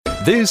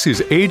This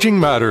is Aging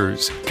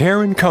Matters,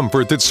 care and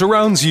comfort that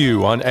surrounds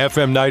you on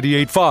FM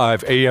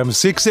 98.5 AM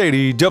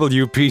 680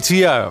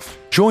 WPTF.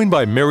 Joined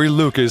by Mary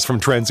Lucas from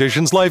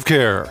Transitions Life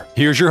Care.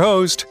 Here's your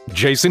host,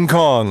 Jason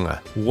Kong.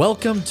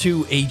 Welcome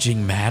to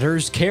Aging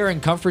Matters, care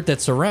and comfort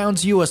that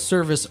surrounds you, a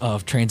service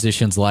of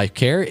Transitions Life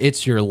Care.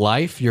 It's your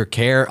life, your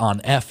care on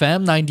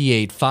FM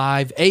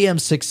 98.5 AM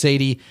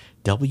 680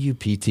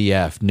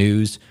 WPTF.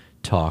 News,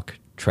 talk,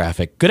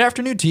 traffic. Good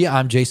afternoon to you.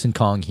 I'm Jason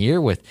Kong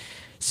here with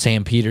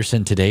Sam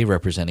Peterson today,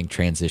 representing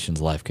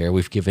Transitions Life Care.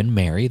 We've given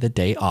Mary the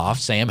day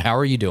off. Sam, how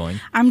are you doing?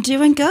 I'm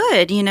doing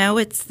good. You know,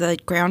 it's the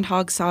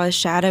groundhog saw his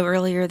shadow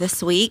earlier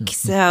this week.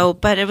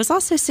 But it was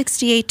also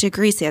 68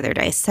 degrees the other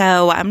day.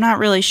 So I'm not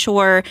really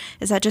sure.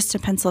 Is that just a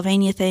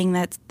Pennsylvania thing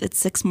that's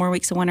 6 more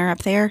weeks of winter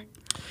up there?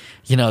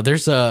 You know,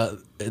 there's a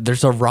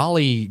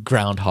Raleigh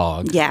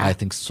groundhog. Yeah. I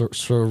think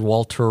Sir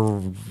Walter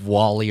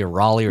Wally or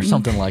Raleigh or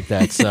something like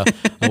that. So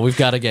we've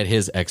got to get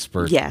his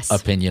expert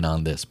opinion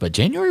on this. But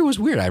January was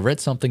weird. I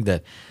read something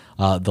that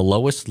the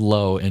lowest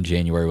low in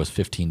January was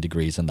 15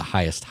 degrees and the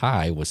highest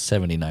high was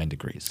 79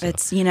 degrees. So,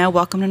 it's,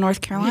 welcome to North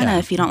Carolina. Yeah.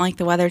 If you don't like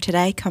the weather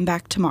today, come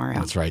back tomorrow.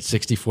 That's right.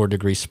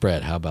 64-degree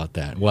spread. How about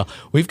that? Well,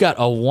 we've got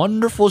a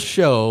wonderful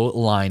show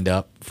lined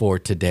up for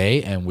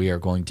today, and we are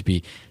going to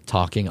be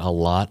talking a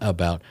lot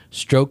about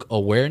stroke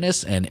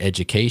awareness and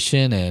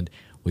education, and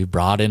we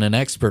brought in an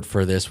expert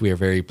for this. We are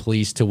very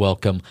pleased to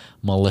welcome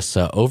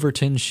Melissa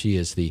Overton. She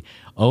is the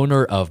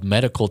owner of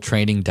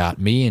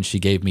medicaltraining.me, and she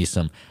gave me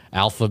some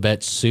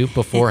alphabet soup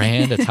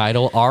beforehand, a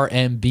title,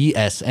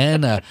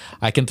 RMBSN.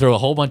 I can throw a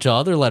whole bunch of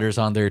other letters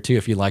on there, too,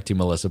 if you'd like to,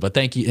 Melissa. But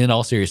thank you, in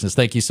all seriousness,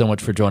 thank you so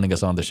much for joining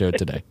us on the show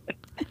today.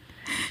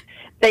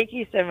 Thank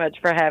you so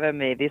much for having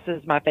me. This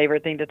is my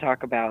favorite thing to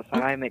talk about, so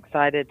I'm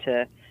excited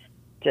to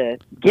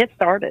get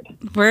started.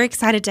 We're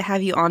excited to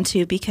have you on,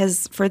 too,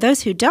 because for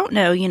those who don't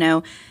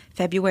know,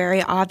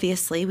 February,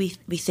 obviously, we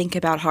think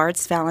about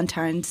hearts.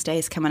 Valentine's Day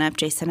is coming up.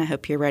 Jason, I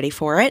hope you're ready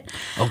for it.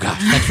 Oh,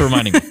 gosh. Thanks for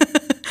reminding me.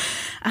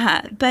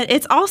 But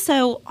it's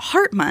also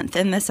Heart Month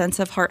in the sense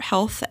of Heart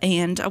Health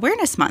and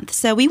Awareness Month.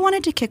 So we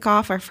wanted to kick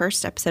off our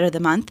first episode of the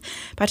month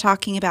by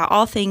talking about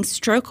all things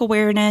stroke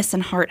awareness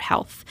and heart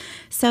health.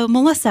 So,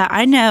 Melissa,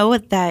 I know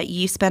that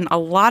you spend a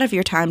lot of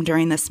your time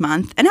during this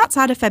month, and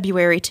outside of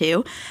February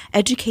too,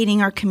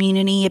 educating our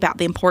community about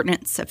the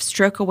importance of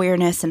stroke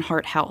awareness and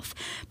heart health.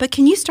 But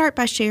can you start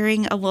by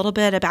sharing a little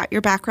bit about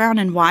your background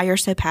and why you're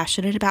so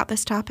passionate about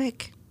this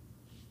topic?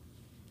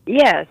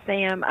 Yeah,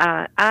 Sam,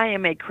 I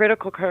am a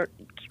critical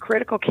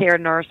care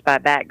nurse by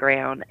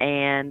background,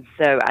 and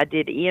so I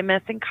did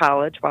EMS in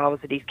college while I was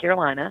at East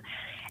Carolina,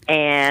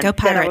 and Go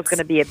Pirates. said I was going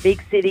to be a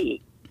big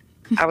city.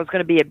 I was going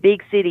to be a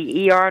big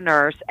city ER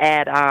nurse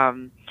at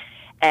a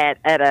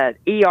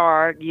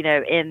ER,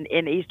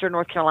 in Eastern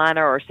North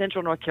Carolina or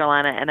Central North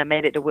Carolina, and I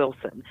made it to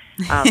Wilson.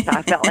 So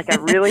I felt like I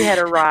really had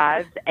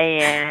arrived,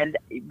 and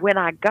when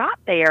I got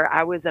there,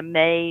 I was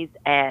amazed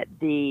at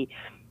the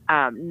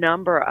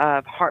number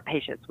of heart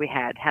patients we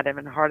had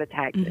having heart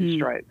attacks and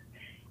strokes.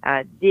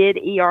 Did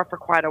ER for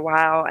quite a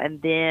while, and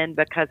then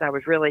because I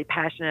was really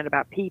passionate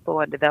about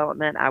people and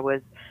development, I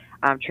was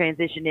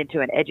transitioned into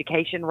an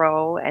education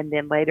role, and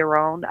then later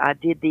on I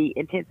did the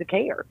intensive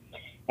care.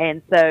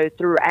 And so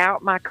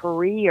throughout my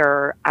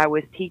career, I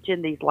was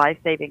teaching these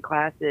life-saving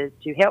classes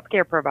to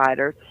healthcare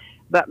providers,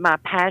 but my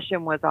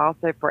passion was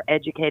also for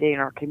educating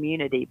our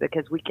community,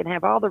 because we can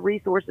have all the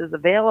resources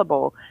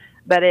available,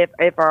 but if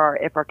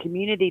our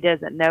community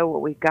doesn't know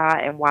what we've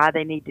got and why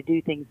they need to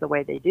do things the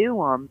way they do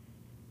them,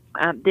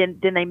 then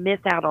they miss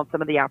out on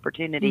some of the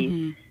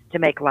opportunities to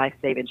make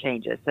life-saving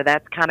changes. So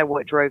that's kind of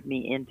what drove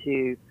me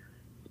into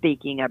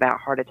speaking about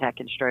heart attack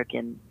and stroke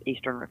in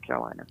Eastern North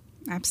Carolina.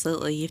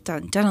 Absolutely. You've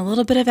done a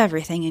little bit of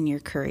everything in your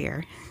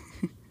career.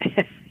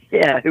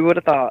 Yeah, who would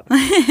have thought?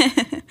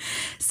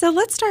 So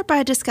let's start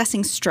by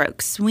discussing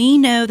strokes. We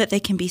know that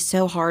they can be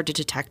so hard to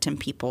detect in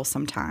people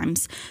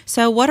sometimes.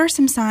 So what are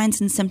some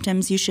signs and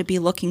symptoms you should be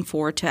looking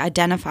for to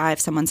identify if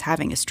someone's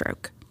having a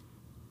stroke?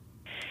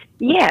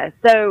 Yeah,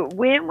 so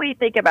when we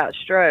think about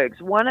strokes,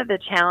 one of the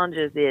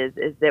challenges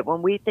is that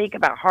when we think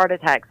about heart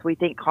attacks, we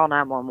think call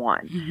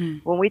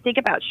 911. When we think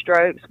about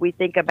strokes, we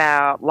think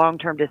about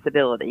long-term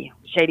disability,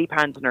 Shady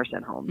Pines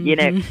Nursing Home,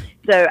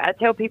 So I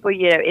tell people,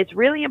 it's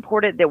really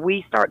important that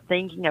we start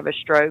thinking of a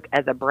stroke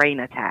as a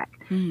brain attack.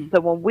 So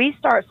when we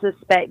start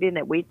suspecting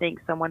that we think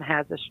someone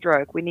has a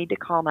stroke, we need to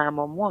call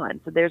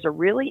 911. So there's a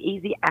really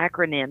easy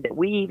acronym that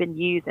we even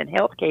use in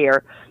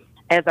healthcare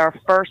as our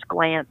first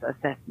glance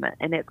assessment,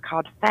 and it's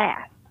called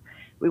FAST.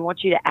 We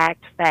want you to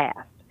act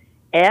fast.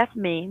 F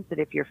means that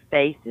if your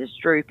face is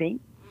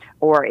drooping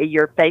or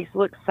your face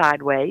looks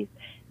sideways,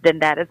 then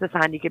that is a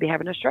sign you could be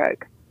having a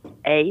stroke.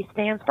 A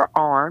stands for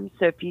arms,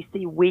 so if you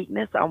see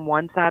weakness on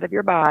one side of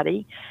your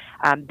body,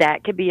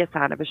 that could be a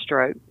sign of a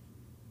stroke.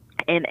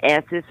 And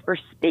S is for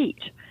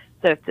speech.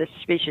 So if the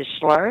speech is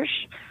slurred,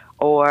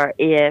 or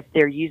if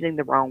they're using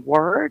the wrong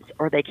words,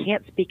 or they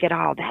can't speak at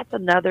all, that's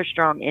another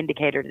strong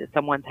indicator that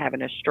someone's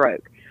having a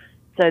stroke.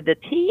 So the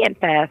T in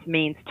FAST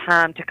means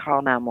time to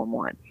call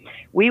 911.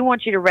 We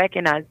want you to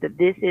recognize that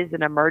this is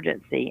an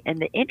emergency. And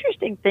the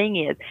interesting thing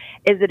is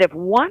that if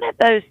one of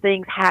those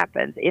things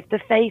happens, if the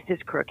face is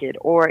crooked,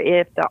 or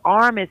if the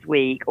arm is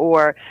weak,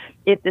 or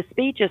if the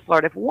speech is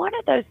slurred, if one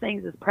of those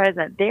things is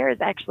present, there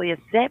is actually a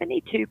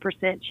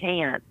 72%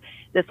 chance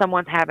that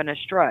someone's having a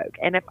stroke.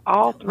 And if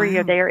all three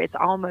are there, it's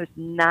almost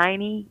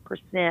 90%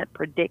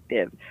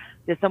 predictive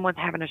that someone's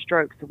having a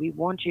stroke. So we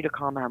want you to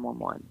call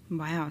 911.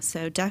 Wow.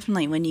 So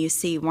definitely when you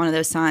see one of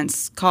those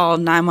signs, call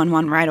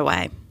 911 right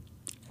away.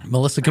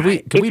 Melissa, can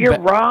if we you're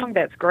wrong,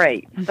 that's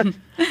great.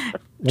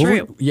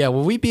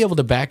 Will we be able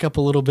to back up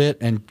a little bit?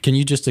 And can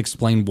you just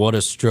explain what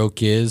a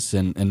stroke is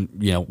and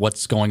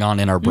what's going on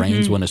in our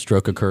brains when a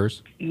stroke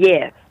occurs?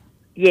 Yes.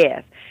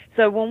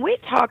 So when we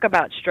talk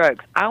about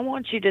strokes, I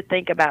want you to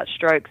think about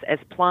strokes as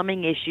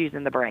plumbing issues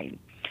in the brain.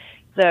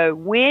 So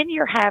when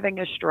you're having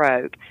a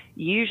stroke,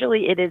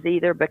 usually it is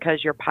either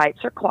because your pipes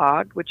are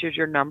clogged, which is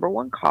your number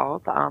one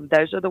cause.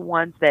 Those are the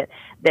ones that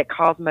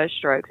cause most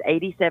strokes,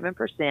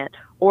 87%,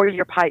 or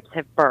your pipes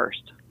have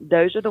burst.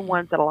 Those are the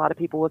ones that a lot of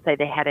people will say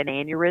they had an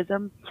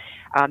aneurysm.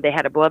 They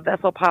had a blood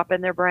vessel pop in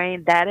their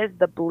brain. That is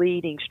the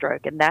bleeding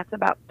stroke, and that's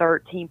about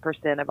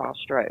 13% of all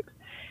strokes.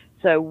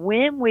 So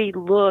when we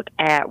look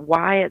at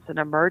why it's an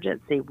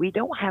emergency, we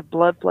don't have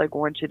blood flow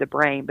going to the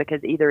brain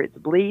because either it's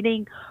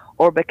bleeding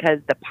or because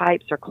the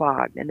pipes are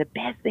clogged. And the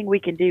best thing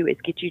we can do is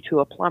get you to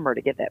a plumber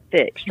to get that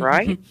fixed,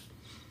 right?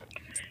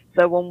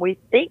 So when we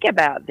think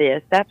about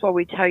this, that's why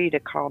we tell you to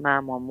call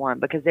 911,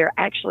 because there are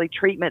actually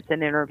treatments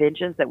and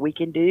interventions that we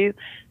can do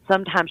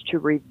sometimes to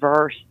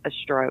reverse a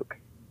stroke.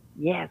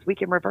 Yes, we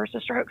can reverse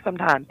a stroke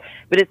sometimes,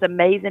 but it's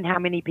amazing how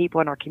many people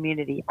in our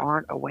community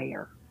aren't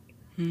aware.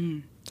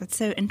 That's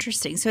so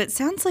interesting. So it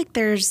sounds like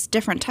there's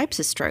different types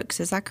of strokes.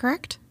 Is that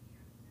correct?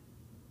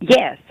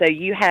 Yes. So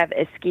you have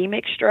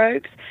ischemic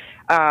strokes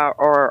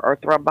or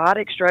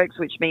thrombotic strokes,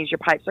 which means your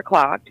pipes are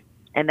clogged,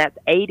 and that's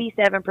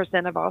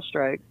 87% of all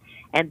strokes.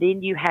 And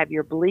then you have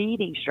your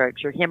bleeding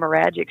strokes, your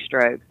hemorrhagic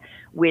strokes,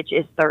 which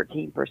is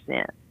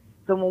 13%.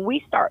 So when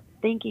we start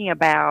thinking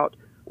about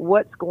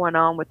what's going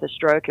on with the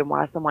stroke and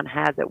why someone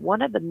has it,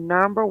 one of the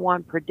number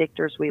one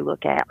predictors we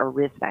look at are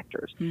risk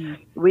factors.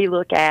 We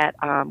look at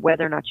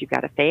whether or not you've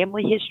got a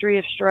family history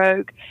of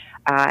stroke,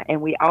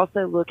 and we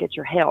also look at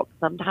your health.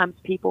 Sometimes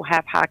people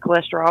have high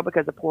cholesterol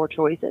because of poor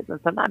choices, and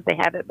sometimes they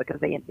have it because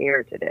they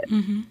inherited it.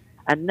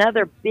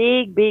 Another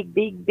big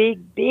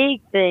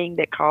thing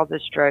that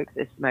causes strokes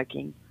is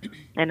smoking.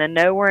 And I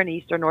know we're in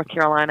Eastern North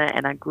Carolina,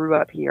 and I grew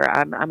up here.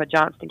 I'm a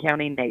Johnston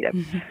County native.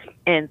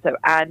 And so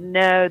I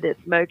know that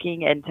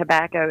smoking and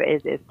tobacco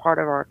is part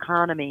of our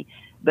economy,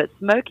 but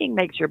smoking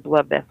makes your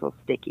blood vessels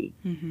sticky.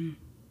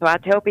 So I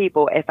tell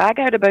people, if I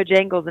go to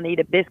Bojangles and eat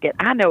a biscuit,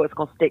 I know it's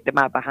going to stick to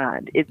my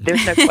behind.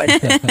 There's no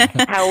question.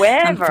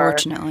 However,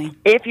 unfortunately,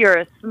 if you're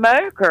a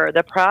smoker,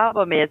 the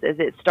problem is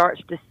it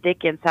starts to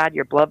stick inside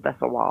your blood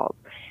vessel walls.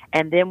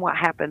 And then what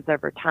happens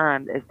over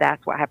time is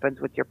that's what happens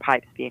with your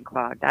pipes being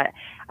clogged.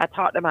 I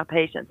talk to my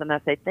patients and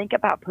I say, think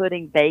about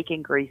putting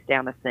bacon grease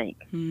down a sink.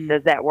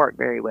 Does that work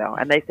very well?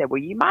 And they said,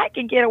 well, you might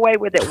can get away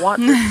with it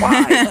once or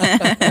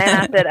twice. And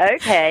I said,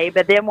 okay,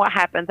 but then what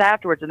happens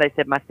afterwards? And they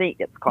said, my sink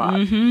gets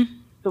clogged.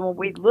 So when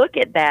we look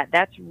at that,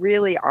 that's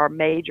really our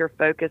major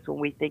focus when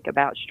we think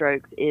about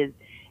strokes is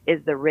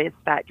the risk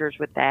factors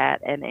with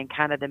that and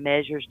kind of the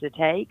measures to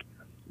take.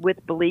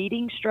 With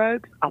bleeding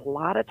strokes, a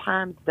lot of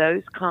times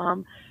those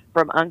come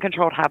from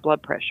uncontrolled high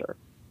blood pressure.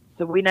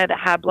 So we know that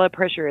high blood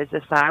pressure is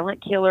a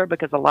silent killer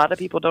because a lot of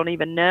people don't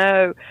even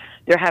know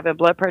they're having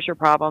blood pressure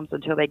problems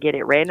until they get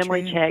it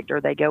randomly checked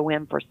or they go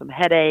in for some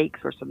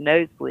headaches or some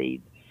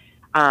nosebleeds.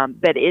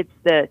 But it's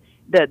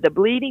the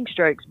bleeding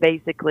strokes,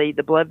 basically,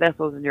 the blood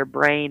vessels in your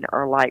brain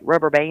are like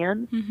rubber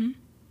bands.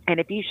 And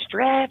if you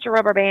stretch a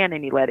rubber band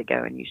and you let it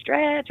go, and you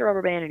stretch a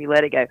rubber band and you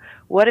let it go,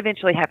 what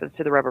eventually happens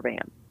to the rubber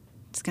band?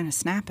 It's going to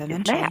snap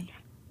eventually. It snaps.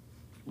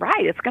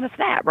 Right, it's going to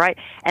snap, right?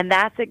 And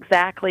that's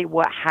exactly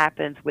what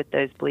happens with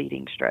those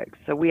bleeding strokes.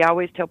 So we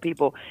always tell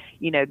people,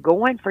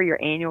 going for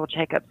your annual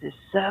checkups is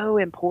so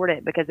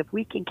important because if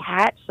we can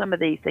catch some of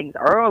these things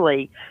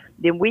early,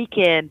 then we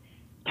can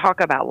talk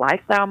about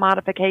lifestyle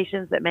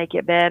modifications that make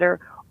it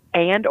better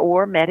and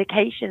or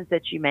medications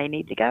that you may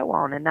need to go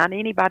on. And not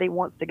anybody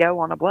wants to go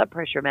on a blood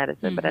pressure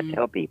medicine, but I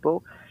tell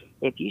people,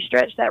 if you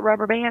stretch that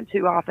rubber band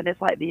too often,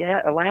 it's like the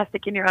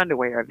elastic in your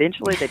underwear.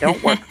 Eventually, they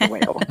don't work so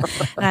well.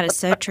 That is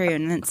so true,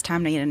 and it's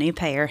time to get a new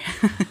pair.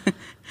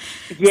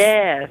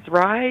 Yes,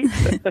 right?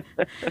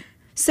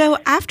 So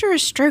after a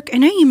stroke, I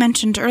know you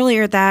mentioned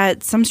earlier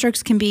that some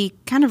strokes can be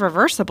kind of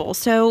reversible.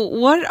 So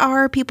what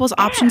are people's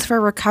options for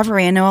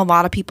recovery? I know a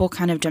lot of people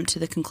kind of jump to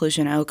the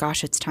conclusion, oh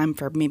gosh, it's time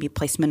for maybe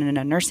placement in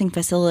a nursing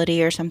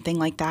facility or something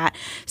like that.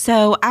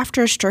 So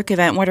after a stroke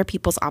event, what are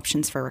people's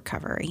options for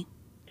recovery?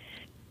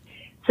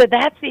 So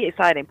that's the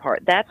exciting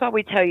part. That's why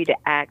we tell you to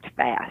act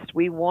fast.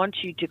 We want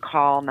you to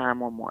call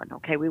 911,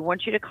 okay? We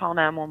want you to call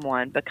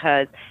 911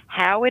 because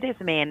how it is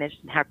managed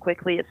and how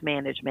quickly it's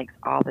managed makes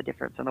all the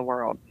difference in the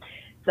world.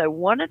 So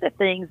one of the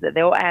things that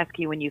they'll ask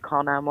you when you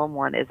call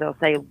 911 is they'll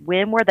say,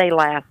 when were they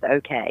last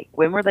okay?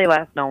 When were they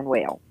last known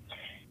well?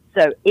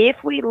 So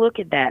if we look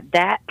at that,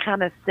 that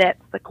kind of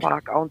sets the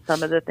clock on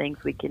some of the things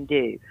we can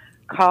do.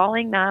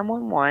 Calling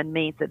 911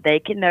 means that they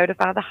can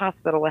notify the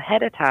hospital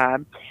ahead of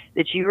time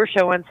that you are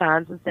showing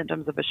signs and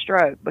symptoms of a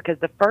stroke, because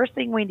the first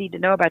thing we need to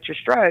know about your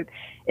stroke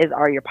is,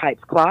 are your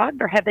pipes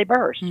clogged or have they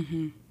burst?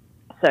 Mm-hmm.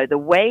 So the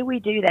way we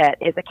do that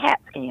is a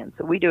CAT scan.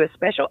 So we do a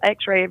special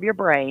x-ray of your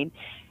brain,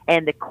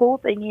 and the cool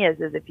thing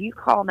is if you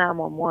call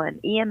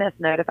 911, EMS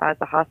notifies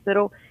the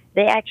hospital.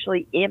 They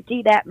actually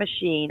empty that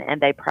machine and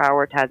they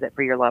prioritize it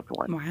for your loved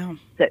one. Wow.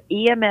 So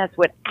EMS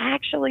would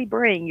actually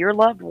bring your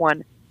loved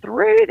one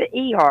through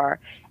the ER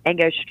and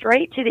go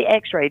straight to the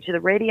x-ray, to the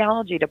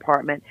radiology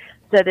department,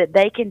 so that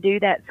they can do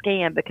that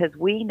scan, because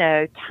we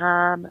know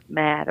time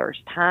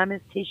matters. Time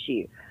is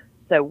tissue.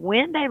 So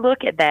when they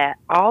look at that,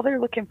 all they're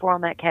looking for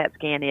on that CAT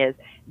scan is,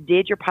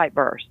 did your pipe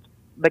burst?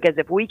 Because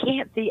if we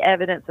can't see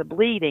evidence of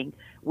bleeding,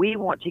 we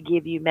want to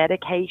give you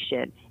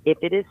medication, if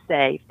it is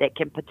safe, that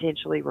can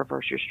potentially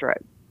reverse your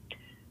stroke.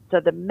 So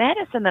the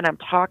medicine that I'm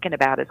talking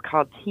about is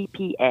called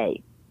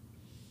TPA.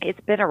 It's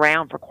been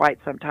around for quite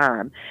some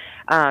time,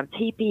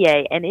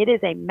 TPA, and it is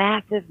a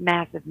massive,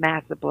 massive,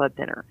 massive blood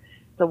thinner.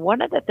 So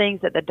one of the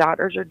things that the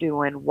doctors are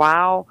doing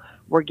while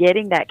we're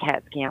getting that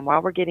CAT scan,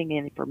 while we're getting the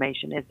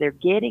information, is they're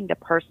getting the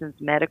person's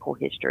medical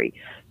history,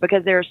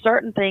 because there are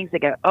certain things that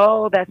go,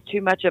 oh, that's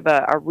too much of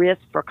a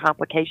risk for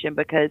complication,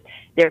 because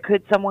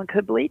someone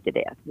could bleed to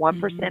death.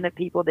 1% of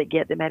people that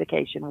get the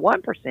medication,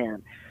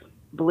 1%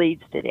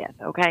 bleeds to death,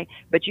 okay?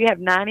 But you have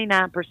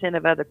 99%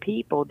 of other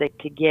people that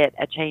could get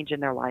a change in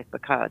their life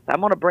because.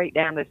 I'm going to break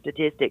down the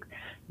statistics,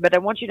 but I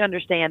want you to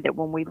understand that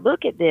when we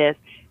look at this,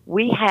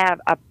 we have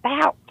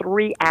about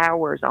 3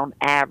 hours on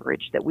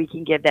average that we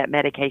can give that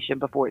medication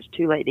before it's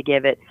too late to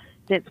give it,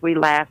 since we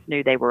last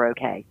knew they were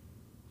okay.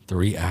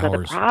 3 hours. So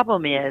the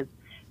problem is,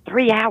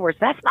 3 hours,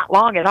 that's not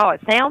long at all.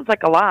 It sounds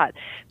like a lot,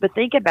 but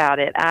think about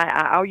it.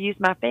 I'll use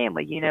my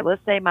family.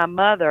 Let's say my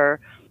mother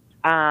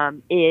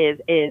is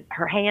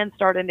her hand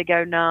starting to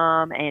go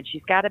numb and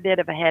she's got a bit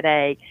of a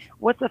headache.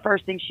 What's the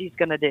first thing she's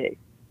going to do?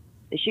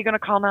 Is she going to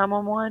call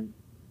 911?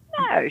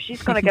 No,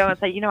 she's going to go and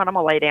say, you know what, I'm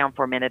going to lay down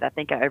for a minute. I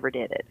think I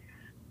overdid it.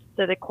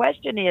 So the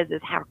question is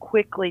how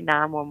quickly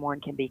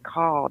 911 can be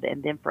called,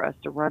 and then for us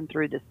to run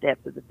through the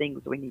steps of the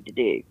things we need to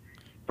do.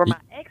 For my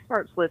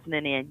experts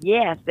listening in,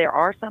 yes, there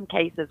are some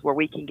cases where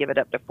we can give it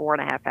up to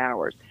 4.5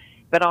 hours,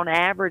 but on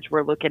average,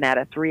 we're looking at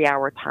a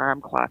 3-hour time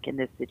clock in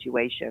this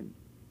situation.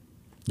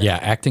 Yeah,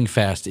 acting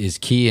fast is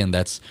key, and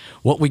that's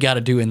what we got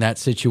to do in that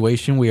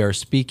situation. We are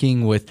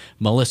speaking with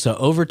Melissa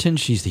Overton.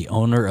 She's the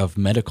owner of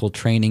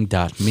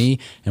medicaltraining.me,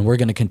 and we're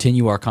going to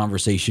continue our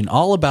conversation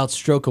all about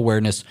stroke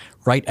awareness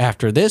right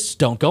after this.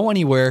 Don't go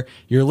anywhere.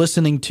 You're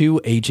listening to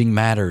Aging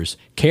Matters,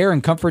 care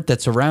and comfort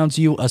that surrounds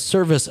you, a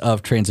service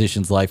of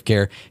Transitions Life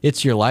Care.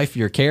 It's your life,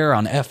 your care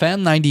on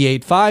FM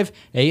 98.5,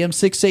 AM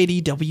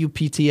 680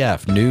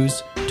 WPTF,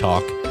 News,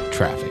 Talk,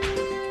 Traffic.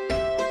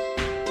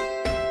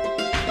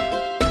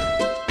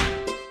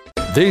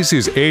 This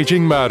is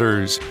Aging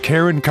Matters,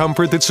 care and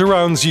comfort that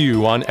surrounds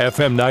you on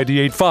FM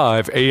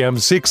 98.5 AM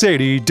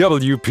 680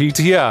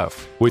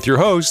 WPTF, with your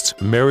hosts,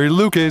 Mary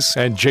Lucas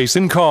and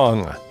Jason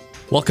Kong.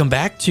 Welcome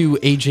back to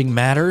Aging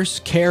Matters,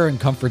 care and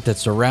comfort that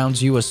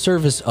surrounds you, a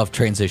service of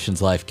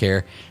Transitions Life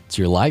Care. It's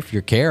your life,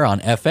 your care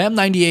on FM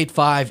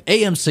 98.5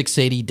 AM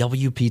 680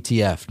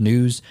 WPTF,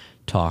 News,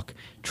 Talk,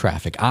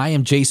 Traffic. I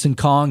am Jason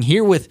Kong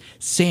here with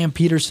Sam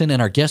Peterson,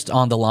 and our guest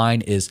on the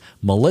line is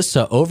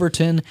Melissa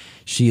Overton.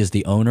 She is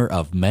the owner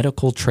of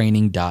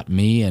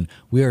medicaltraining.me, and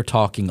we are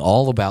talking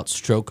all about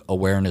stroke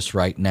awareness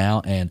right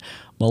now. And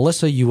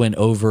Melissa, you went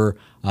over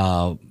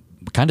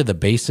kind of the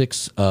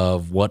basics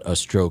of what a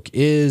stroke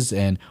is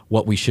and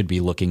what we should be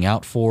looking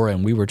out for.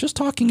 And we were just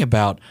talking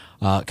about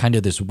kind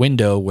of this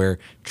window where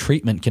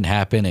treatment can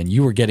happen, and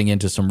you were getting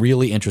into some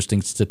really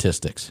interesting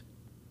statistics.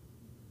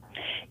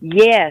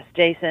 Yes,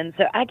 Jason.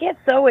 So I get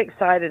so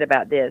excited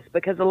about this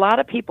because a lot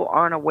of people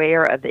aren't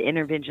aware of the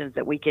interventions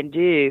that we can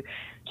do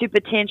to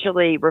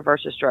potentially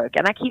reverse a stroke.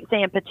 And I keep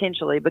saying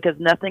potentially because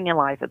nothing in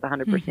life is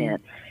 100%. Mm-hmm.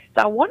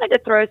 So I wanted to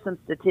throw some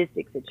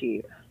statistics at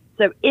you.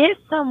 So if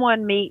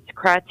someone meets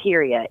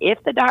criteria,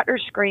 if the doctor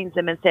screens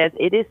them and says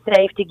it is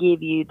safe to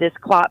give you this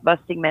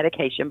clot-busting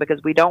medication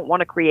because we don't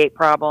want to create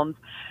problems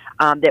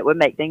that would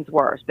make things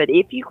worse, but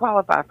if you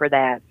qualify for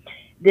that,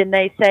 then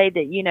they say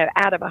that,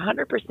 out of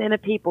 100%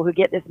 of people who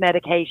get this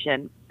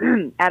medication,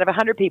 out of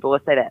 100 people,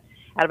 let's say that,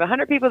 out of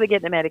 100 people that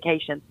get the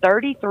medication,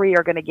 33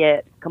 are going to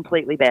get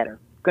completely better,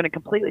 going to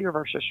completely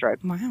reverse their stroke.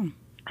 Wow.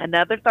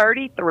 Another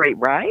 33,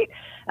 right?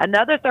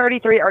 Another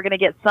 33 are going to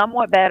get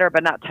somewhat better,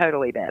 but not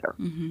totally better.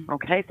 Mm-hmm.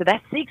 Okay, so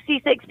that's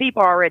 66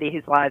 people already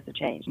whose lives have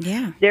changed.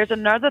 Yeah. There's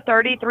another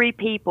 33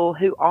 people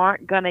who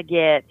aren't going to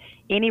get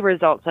any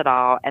results at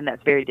all, and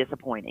that's very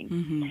disappointing.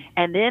 Mm-hmm.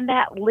 And then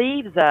that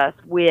leaves us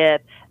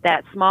with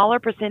that smaller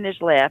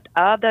percentage left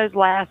of those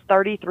last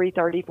 33,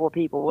 34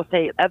 people. We'll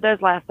say of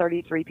those last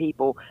 33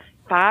 people,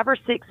 5 or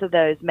 6 of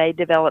those may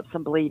develop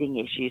some bleeding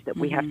issues that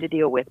we have to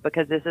deal with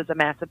because this is a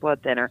massive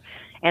blood thinner.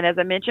 And as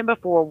I mentioned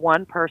before,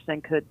 one person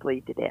could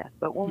bleed to death.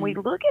 But when we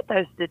look at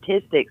those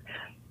statistics,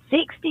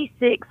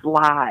 66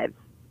 lives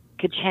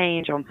could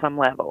change on some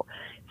level.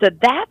 So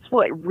that's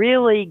what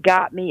really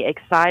got me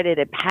excited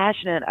and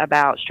passionate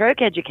about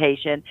stroke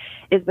education,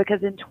 is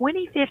because in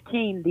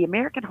 2015, the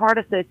American Heart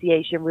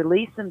Association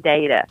released some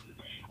data,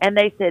 and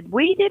they said,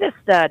 we did a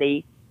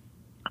study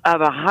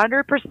of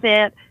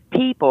 100%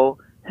 people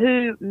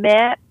who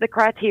met the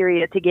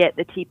criteria to get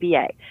the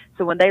TPA.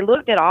 So when they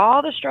looked at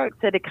all the strokes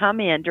that had come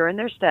in during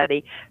their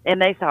study,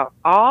 and they saw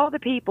all the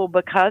people,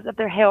 because of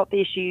their health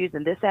issues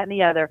and this, that, and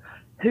the other,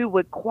 who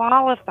would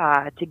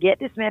qualify to get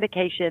this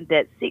medication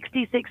that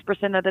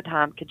 66% of the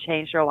time could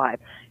change their life.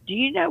 Do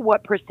you know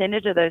what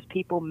percentage of those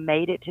people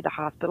made it to the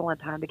hospital in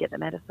time to get the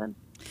medicine?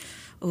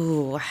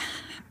 Ooh,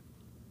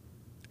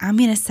 I'm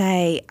going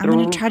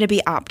to try to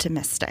be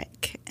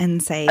optimistic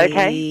and say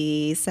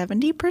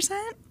 70%.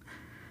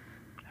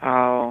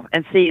 Oh,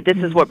 and see, this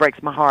is what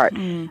breaks my heart.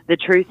 The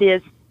truth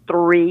is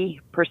 3%.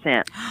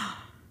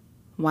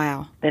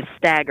 Wow. That's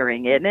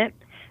staggering, isn't it?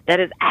 That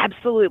is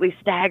absolutely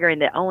staggering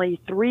that only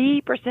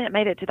 3%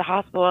 made it to the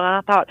hospital. And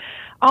I thought,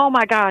 oh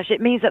my gosh, it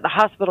means that the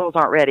hospitals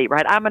aren't ready,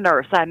 right? I'm a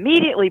nurse. I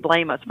immediately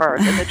blame us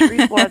first. And the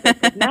truth was, I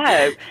said,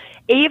 no,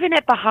 even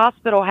if the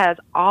hospital has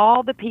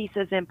all the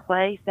pieces in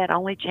place, that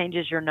only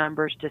changes your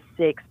numbers to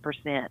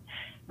 6%.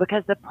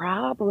 Because the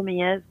problem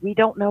is, we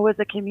don't know as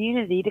a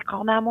community to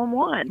call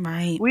 911.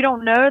 Right. We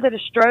don't know that a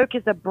stroke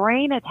is a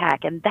brain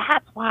attack. And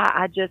that's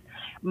why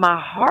my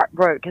heart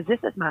broke, because this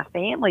is my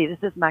family.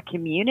 This is my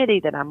community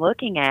that I'm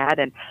looking at.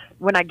 And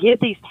when I give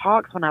these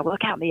talks, when I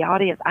look out in the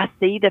audience, I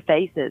see the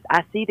faces.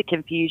 I see the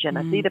confusion.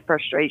 I see the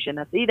frustration.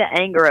 I see the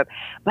anger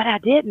but I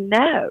didn't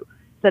know.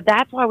 So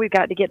that's why we've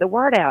got to get the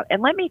word out.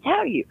 And let me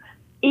tell you,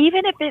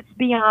 even if it's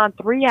beyond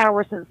 3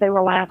 hours since they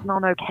were last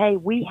known okay,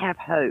 we have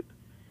hope.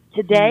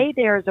 Today,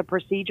 there is a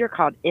procedure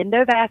called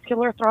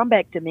endovascular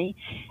thrombectomy,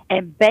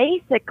 and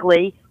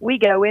basically, we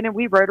go in and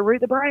we root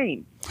the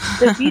brain.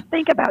 So if you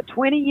think about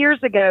 20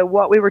 years ago,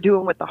 what we were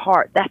doing with the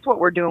heart, that's what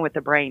we're doing with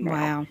the brain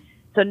now. Wow.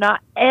 So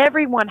not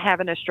everyone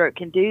having a stroke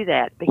can do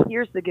that, but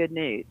here's the good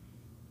news.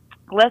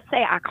 Let's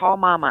say I call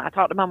Mama. I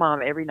talk to my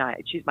mom every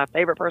night. She's my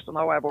favorite person in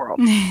the whole wide world.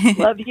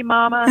 Love you,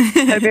 Mama.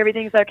 Hope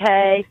everything's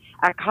okay.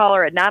 I call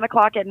her at 9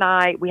 o'clock at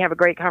night. We have a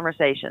great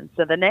conversation.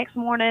 So the next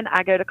morning,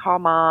 I go to call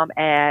Mom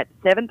at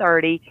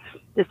 7:30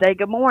 to say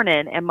good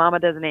morning, and Mama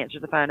doesn't answer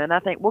the phone. And I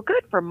think, well,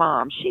 good for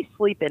Mom. She's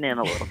sleeping in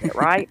a little bit,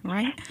 right?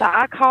 Right. So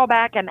I call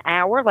back an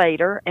hour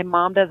later, and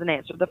Mom doesn't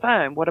answer the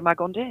phone. What am I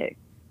going to do?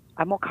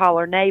 I'm going to call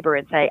her neighbor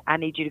and say, I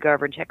need you to go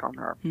over and check on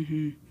her.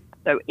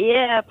 So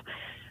if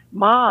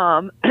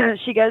Mom,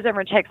 she goes over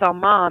and checks on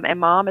Mom, and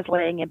Mom is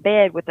laying in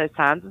bed with those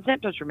signs and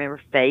symptoms.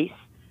 Remember, face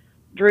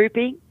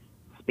drooping,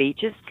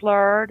 speech is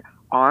slurred,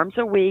 arms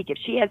are weak. If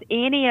she has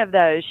any of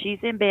those, she's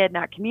in bed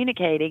not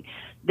communicating,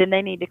 then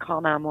they need to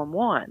call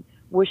 911.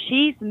 Well,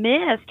 she's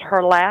missed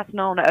her last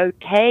known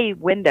okay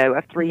window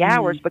of 3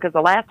 hours, because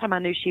the last time I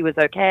knew she was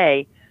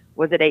okay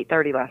was at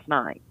 8:30 last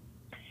night.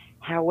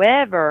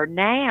 However,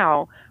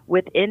 now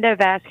with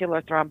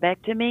endovascular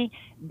thrombectomy,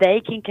 they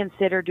can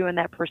consider doing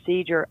that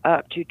procedure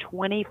up to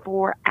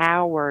 24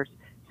 hours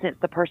since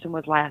the person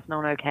was last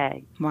known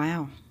okay.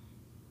 Wow.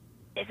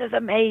 This is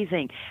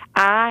amazing.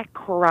 I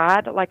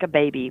cried like a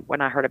baby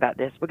when I heard about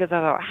this, because I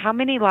thought, how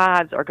many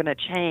lives are going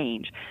to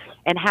change,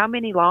 and how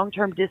many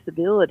long-term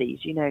disabilities?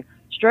 You know,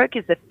 stroke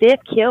is the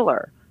 5th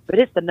killer, but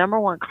it's the number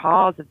 1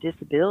 cause of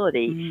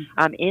disability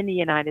in the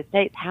United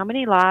States. How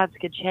many lives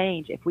could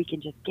change if we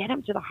can just get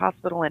them to the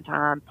hospital in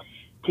time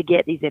to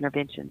get these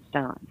interventions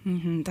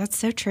done? That's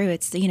so true.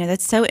 It's,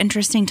 that's so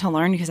interesting to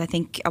learn, because I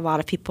think a lot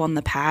of people in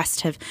the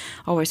past have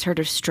always heard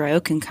of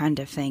stroke and kind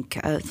of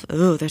think of,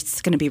 oh,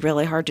 that's going to be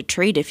really hard to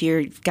treat if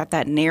you've got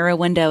that narrow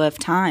window of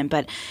time.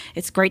 But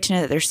it's great to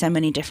know that there's so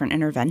many different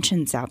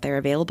interventions out there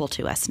available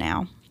to us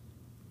now.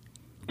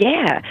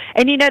 Yeah.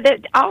 And,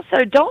 that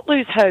also, don't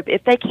lose hope.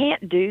 If they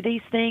can't do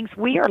these things,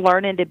 we are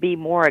learning to be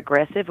more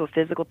aggressive with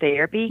physical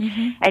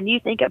therapy. And you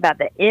think about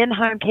the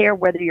in-home care,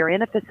 whether you're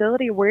in a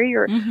facility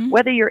or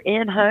whether you're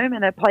in-home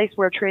in a place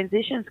where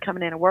transition's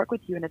coming in and work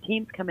with you and a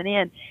team's coming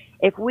in.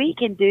 If we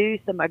can do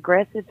some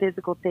aggressive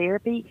physical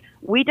therapy,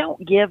 we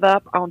don't give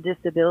up on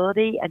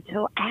disability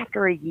until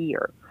after a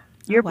year.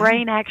 Your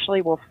brain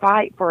actually will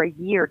fight for a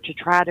year to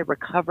try to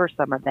recover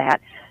some of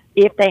that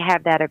if they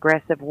have that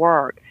aggressive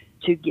work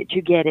to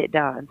get it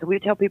done. So we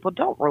tell people,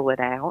 don't rule it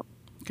out.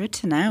 Good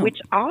to know. Which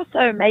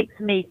also makes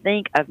me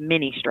think of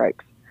mini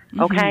strokes.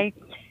 Okay?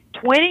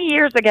 20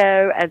 years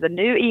ago, as a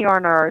new ER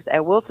nurse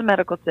at Wilson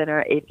Medical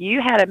Center, if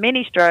you had a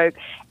mini stroke,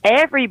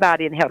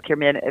 everybody in the healthcare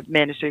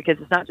ministry,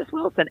 because it's not just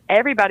Wilson,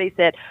 everybody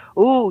said,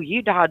 ooh,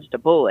 you dodged a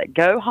bullet.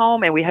 Go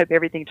home and we hope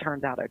everything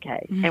turns out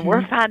okay. And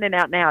we're finding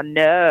out now,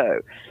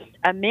 no.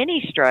 A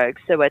mini stroke,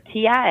 so a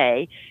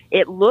TIA,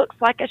 it looks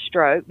like a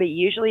stroke, but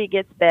usually it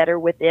gets better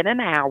within an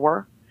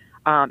hour.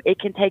 It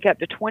can take up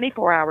to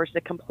 24 hours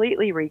to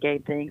completely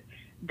regain things.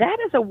 That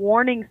is a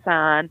warning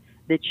sign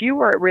that you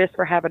are at risk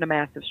for having a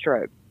massive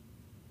stroke.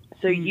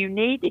 So you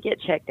need to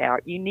get checked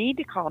out. You need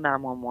to call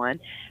 911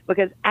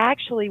 because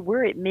actually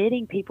we're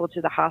admitting people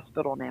to the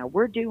hospital now.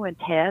 We're doing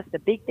tests. The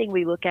big thing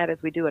we look at is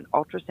we do an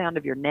ultrasound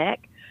of your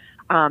neck.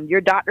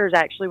 Your doctors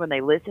actually, when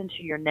they listen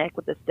to your neck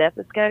with the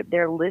stethoscope,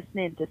 they're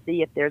listening to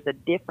see if there's a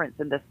difference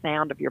in the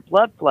sound of your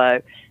blood flow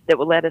that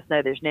will let us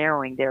know there's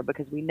narrowing there,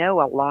 because we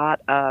know a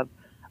lot of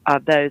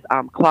those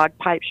clogged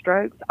pipe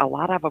strokes, a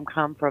lot of them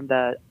come from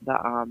the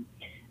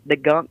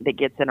gunk that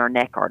gets in our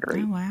neck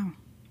artery. Oh, wow.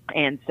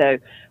 And so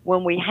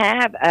when we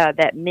have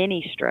that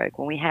mini stroke,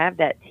 when we have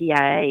that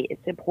TIA,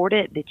 it's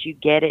important that you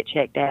get it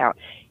checked out.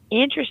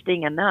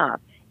 Interesting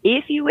enough,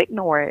 if you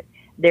ignore it,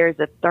 there's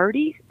a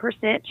 30%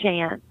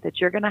 chance that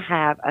you're going to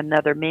have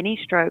another mini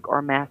stroke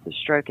or massive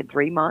stroke in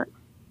 3 months.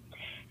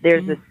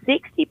 There's a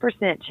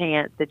 60%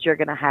 chance that you're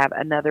going to have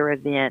another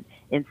event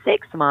in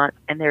 6 months,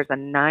 and there's a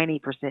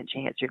 90%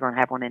 chance you're going to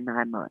have one in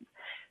 9 months.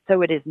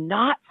 So it is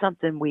not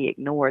something we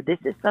ignore. This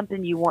is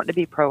something you want to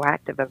be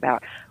proactive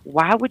about.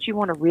 Why would you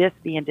want to risk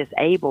being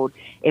disabled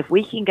if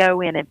we can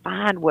go in and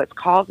find what's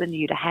causing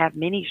you to have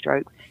mini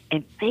strokes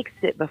and fix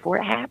it before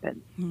it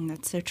happens?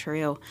 That's so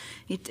true.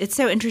 It's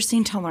so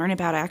interesting to learn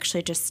about. I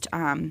actually just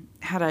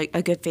had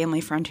a good family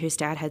friend whose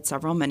dad had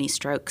several mini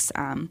strokes.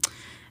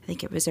 I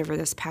think it was over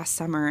this past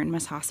summer, and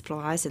was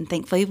hospitalized, and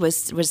thankfully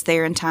was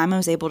there in time. I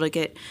was able to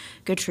get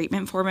good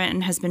treatment for it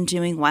and has been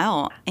doing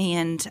well.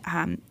 And,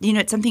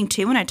 it's something,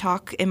 too, when I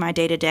talk in my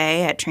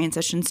day-to-day at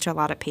Transitions to a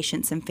lot of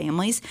patients and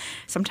families,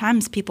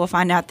 sometimes people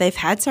find out they've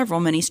had several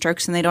mini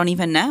strokes and they don't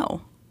even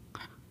know.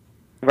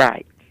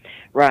 Right.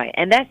 Right.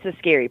 And that's the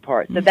scary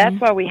part. So that's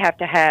why we have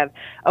to have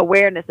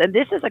awareness. And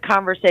this is a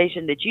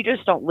conversation that you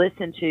just don't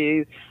listen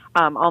to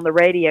on the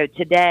radio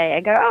today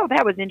and go, oh,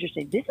 that was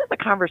interesting. This is a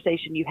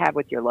conversation you have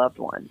with your loved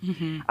ones.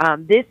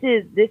 This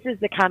is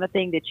the kind of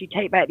thing that you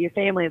take back to your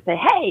family and say,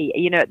 hey,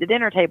 at the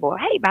dinner table,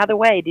 hey, by the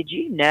way, did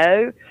you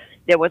know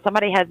that when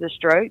somebody has a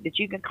stroke that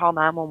you can call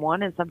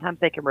 911 and sometimes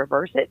they can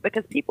reverse it?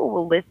 Because people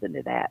will listen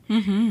to that.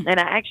 And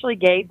I actually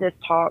gave this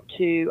talk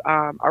to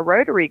a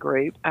Rotary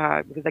group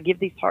because I give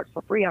these talks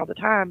for free all the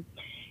time.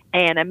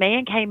 And a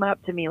man came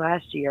up to me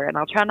last year, and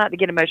I'll try not to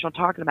get emotional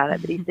talking about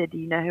it, but he said, do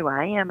you know who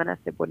I am? And I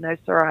said, well, no,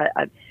 sir,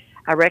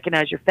 I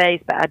recognize your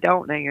face, but I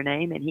don't know your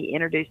name. And he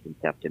introduced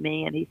himself to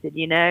me, and he said,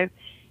 he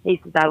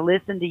says, I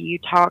listened to you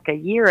talk a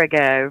year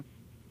ago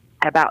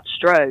about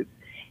stroke.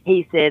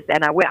 He says,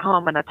 and I went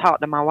home and I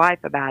talked to my wife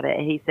about it.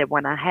 And he said,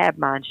 when I had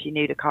mine, she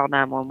knew to call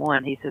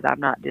 911. He says, I'm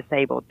not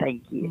disabled.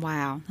 Thank you.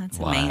 Wow. That's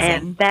amazing.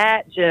 And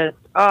that just,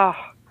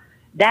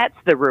 that's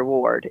the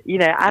reward.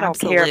 I don't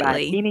care about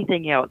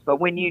anything else. But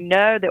when you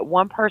know that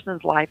one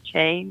person's life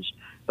changed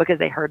because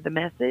they heard the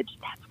message,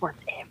 that's worth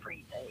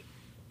everything.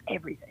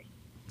 Everything.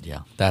 Yeah,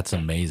 that's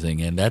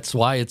amazing. And that's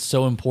why it's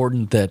so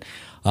important that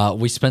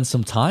we spend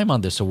some time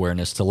on this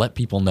awareness to let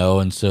people know,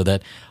 and so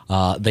that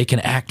they can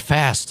act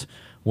fast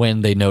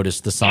when they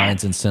notice the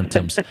signs and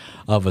symptoms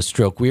of a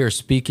stroke. We are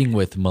speaking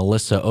with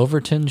Melissa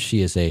Overton.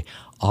 She is a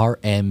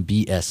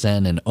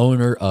RMBSN and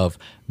owner of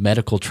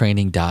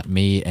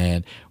medicaltraining.me,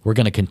 and we're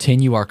going to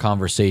continue our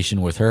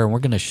conversation with her, and we're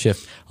going to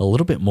shift a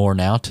little bit more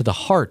now to the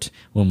heart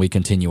when we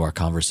continue our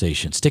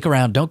conversation. Stick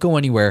around. Don't go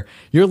anywhere.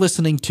 You're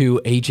listening to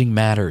Aging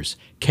Matters,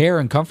 care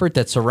and comfort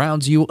that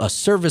surrounds you, a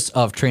service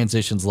of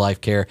Transitions Life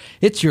Care.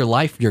 It's your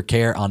life, your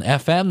care on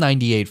FM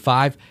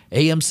 98.5,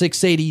 AM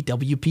 680,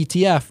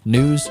 WPTF,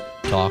 News,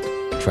 Talk,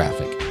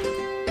 Traffic.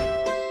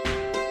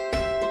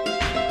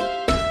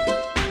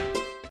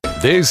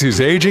 This is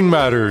Aging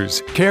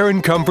Matters, care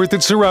and comfort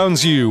that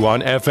surrounds you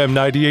on FM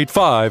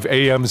 98.5,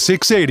 AM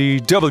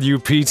 680,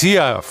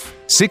 WPTF.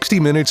 60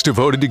 minutes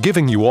devoted to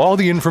giving you all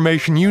the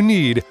information you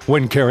need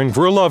when caring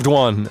for a loved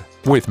one.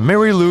 With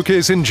Mary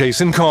Lucas and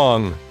Jason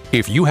Kong.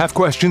 If you have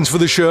questions for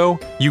the show,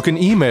 you can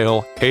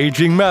email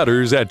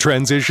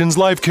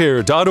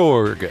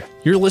agingmatters@transitionslifecare.org.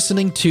 You're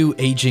listening to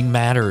Aging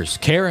Matters,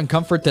 care and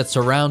comfort that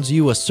surrounds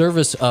you, a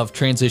service of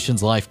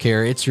Transitions Life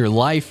Care. It's your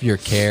life, your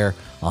care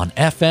on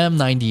FM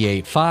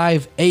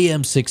 98.5,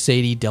 AM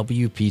 680,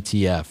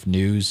 WPTF,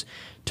 News,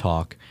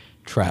 Talk,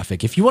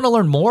 Traffic. If you want to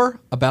learn more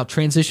about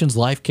Transitions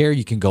Life Care,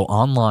 you can go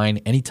online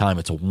anytime.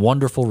 It's a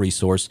wonderful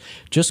resource.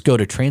 Just go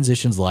to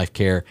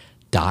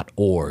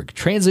transitionslifecare.org.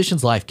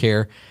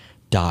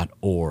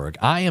 Transitionslifecare.org.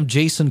 I am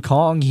Jason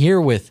Kong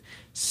here with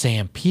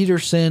Sam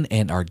Peterson,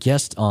 and our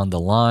guest on the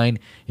line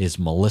is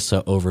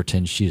Melissa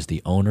Overton. She is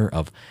the owner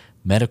of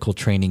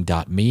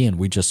medicaltraining.me, and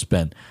we just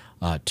spent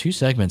 2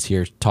 segments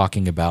here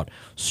talking about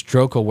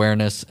stroke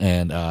awareness,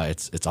 and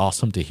it's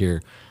awesome to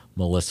hear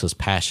Melissa's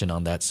passion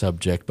on that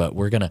subject. But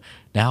we're going to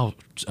now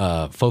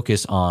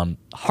focus on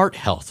heart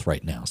health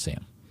right now,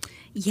 Sam.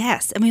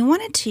 Yes, and we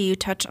wanted to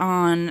touch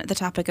on the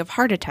topic of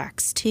heart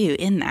attacks too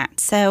in that.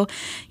 So,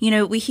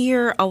 we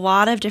hear a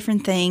lot of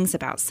different things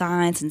about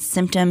signs and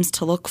symptoms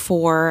to look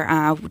for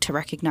to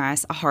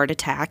recognize a heart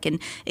attack,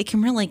 and it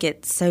can really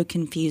get so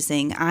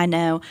confusing. I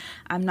know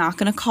I'm not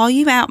going to call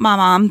you out, my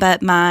mom,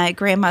 but my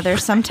grandmother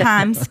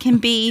sometimes can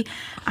be,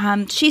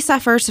 she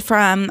suffers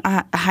from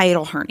a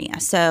hiatal hernia.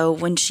 So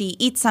when she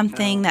eats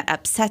something that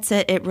upsets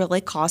it, it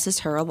really causes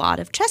her a lot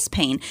of chest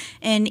pain.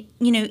 And,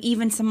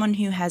 even someone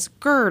who has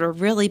GERD or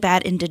really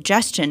bad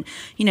indigestion,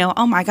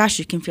 oh my gosh,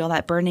 you can feel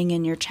that burning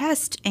in your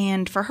chest.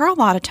 And for her, a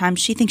lot of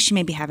times she thinks she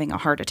may be having a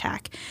heart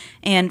attack.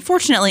 And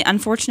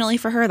unfortunately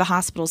for her, the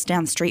hospital's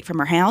down the street from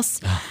her house.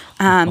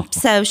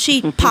 So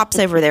she pops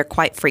over there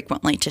quite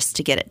frequently just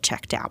to get it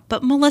checked out.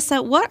 But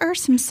Melissa, what are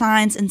some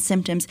signs and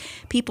symptoms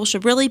people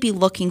should really be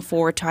looking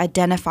for to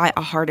identify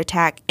a heart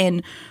attack?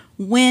 And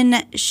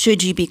when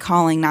should you be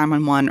calling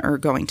 911 or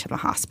going to the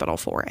hospital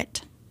for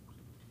it?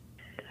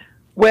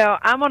 Well,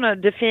 I'm going to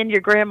defend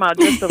your grandma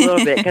just a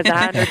little bit because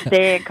I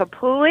understand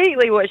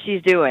completely what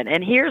she's doing.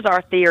 And here's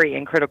our theory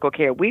in critical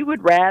care. We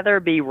would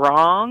rather be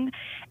wrong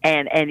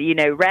and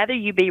rather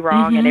you be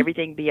wrong and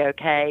everything be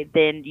okay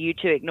than you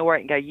to ignore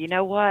it and go, you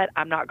know what,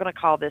 I'm not going to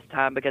call this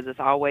time because it's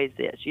always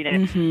this,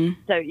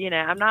 So,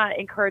 I'm not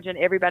encouraging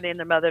everybody and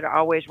their mother to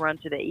always run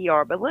to the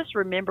ER, but let's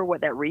remember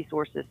what that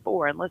resource is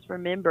for. And let's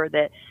remember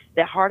that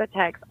heart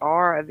attacks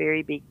are a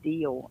very big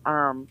deal.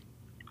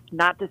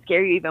 Not to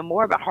scare you even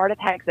more, but heart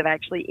attacks have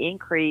actually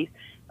increased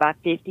by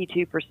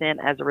 52%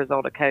 as a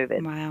result of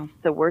COVID. Wow.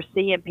 So we're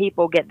seeing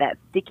people get that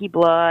sticky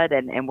blood,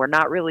 and we're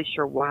not really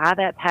sure why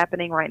that's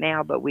happening right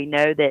now, but we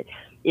know that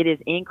it is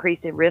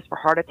increasing risk for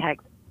heart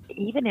attacks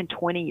even in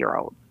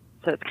 20-year-olds.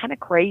 So it's kind of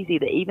crazy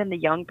that even the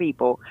young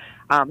people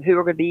who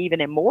are going to be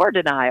even in more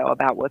denial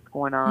about what's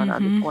going on,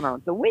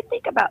 So when we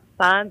think about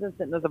signs and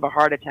symptoms of a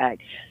heart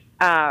attack,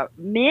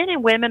 men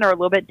and women are a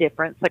little bit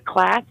different. So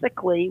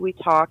classically, we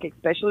talk,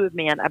 especially with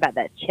men, about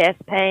that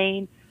chest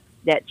pain,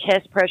 that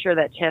chest pressure,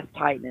 that chest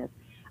tightness.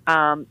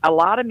 A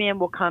lot of men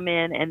will come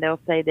in and they'll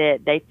say that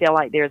they feel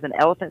like there's an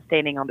elephant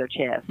standing on their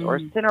chest or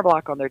a center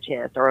block on their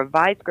chest or a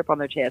vice grip on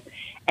their chest.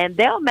 And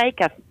they'll make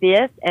a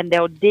fist and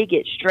they'll dig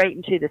it straight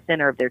into the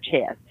center of their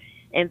chest.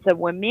 And so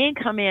when men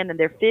come in and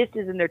their fist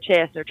is in their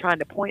chest, they're trying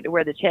to point to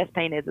where the chest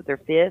pain is with their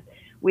fist,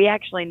 we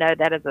actually know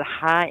that is a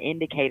high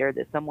indicator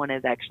that someone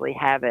is actually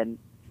having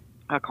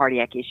a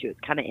cardiac issue. It's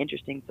kind of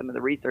interesting, some of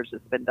the research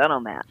that's been done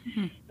on that.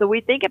 So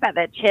we think about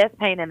that chest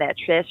pain and that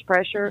chest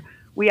pressure.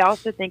 We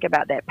also think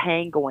about that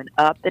pain going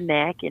up the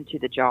neck into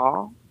the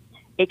jaw.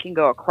 It can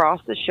go across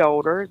the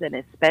shoulders and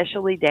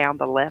especially down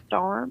the left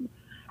arm.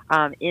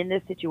 In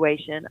this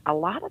situation, a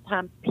lot of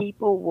times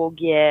people will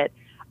get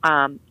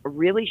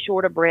really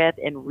short of breath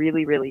and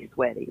really, really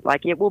sweaty.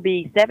 Like it will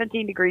be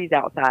 17 degrees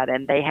outside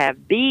and they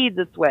have beads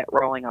of sweat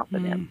rolling off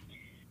of them.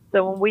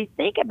 So when we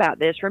think about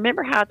this,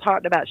 remember how I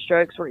talked about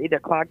strokes were either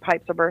clogged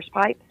pipes or burst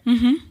pipes?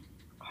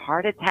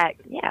 Heart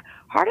attacks,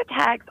 heart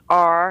attacks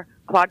are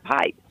clogged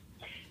pipes.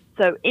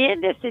 So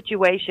in this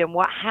situation,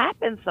 what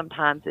happens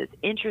sometimes is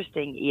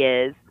interesting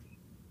is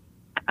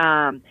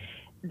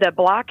the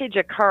blockage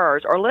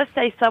occurs, or let's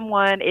say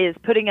someone is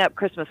putting up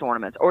Christmas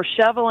ornaments or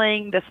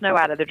shoveling the snow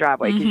out of the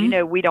driveway,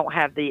 because we don't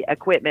have the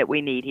equipment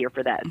we need here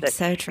for that.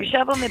 So true. You're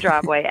shoveling the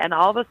driveway, and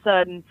all of a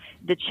sudden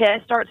the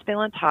chest starts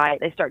feeling tight.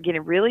 They start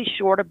getting really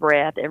short of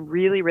breath and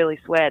really, really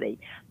sweaty.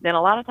 Then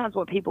a lot of times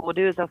what people will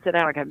do is they'll sit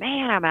down and go,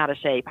 man, I'm out of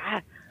shape.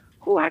 I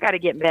got to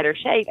get in better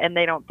shape, and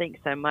they don't think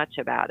so much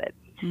about it.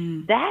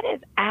 That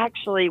is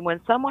actually, when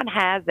someone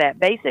has that,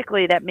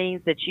 basically that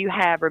means that you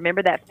have,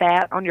 remember that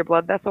fat on your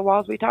blood vessel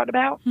walls we talked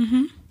about?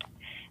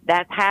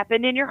 That's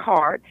happened in your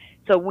heart.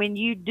 So when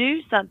you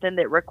do something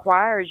that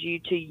requires you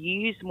to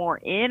use more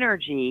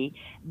energy,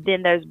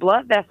 then those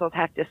blood vessels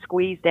have to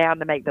squeeze down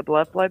to make the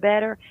blood flow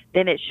better.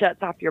 Then it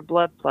shuts off your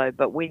blood flow.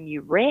 But when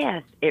you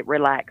rest, it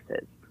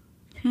relaxes.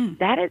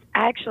 That is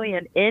actually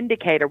an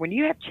indicator. When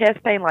you have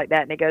chest pain like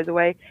that and it goes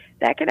away,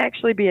 that can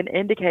actually be an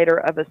indicator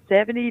of a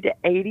 70 to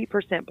 80%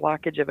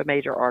 blockage of a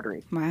major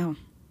artery. Wow.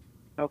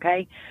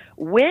 Okay?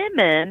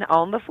 Women,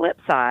 on the flip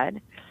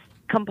side,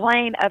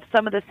 complain of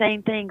some of the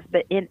same things,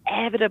 but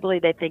inevitably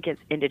they think it's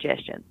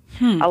indigestion.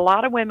 A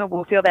lot of women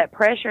will feel that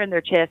pressure in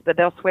their chest, but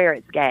they'll swear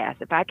it's gas.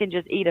 If I can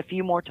just eat a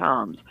few more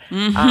Tums.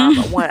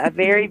 A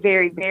very,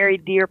 very, very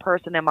dear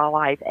person in my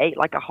life ate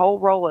like a whole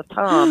roll of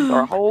Tums or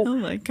a whole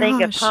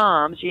thing of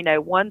Tums,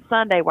 one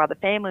Sunday while the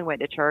family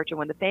went to church. And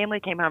when the family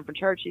came home from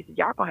church, she said,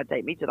 y'all going to have to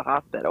take me to the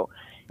hospital.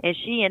 And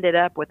she ended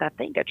up with, I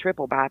think, a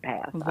triple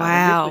bypass.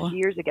 Wow. This was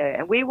years ago.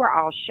 And we were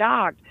all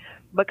shocked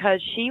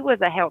because she was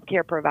a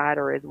healthcare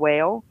provider as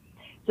well.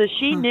 So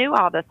she knew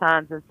all the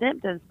signs and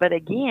symptoms, but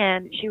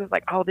again, she was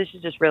like, oh, this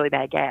is just really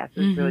bad gas.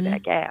 It's really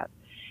bad gas.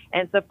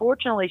 And so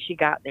fortunately, she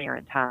got there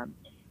in time.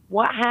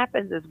 What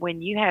happens is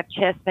when you have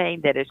chest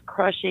pain that is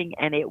crushing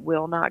and it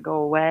will not go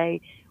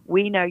away,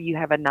 we know you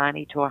have a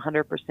 90 to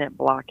 100%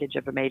 blockage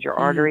of a major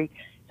artery.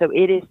 So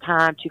it is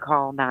time to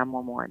call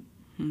 911.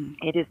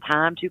 It is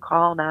time to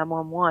call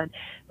 911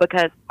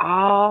 because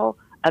all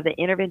of the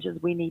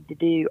interventions we need to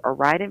do are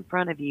right in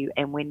front of you.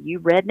 And when you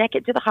redneck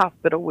it to the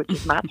hospital, which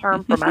is my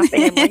term for my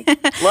family,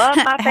 love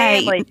my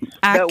family,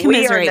 I but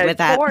we are commiserate with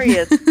that.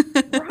 notorious.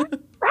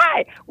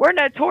 Right. We're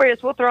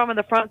notorious. We'll throw them in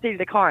the front seat of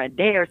the car and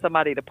dare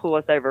somebody to pull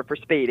us over for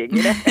speeding.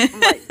 You know, I'm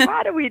like,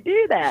 why do we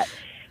do that?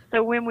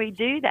 So when we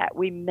do that,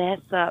 we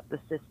mess up the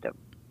system.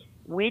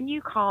 When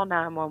you call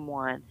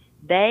 911,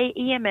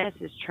 EMS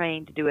is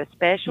trained to do a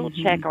special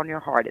check on your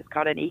heart. It's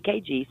called an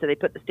EKG. So they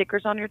put the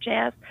stickers on your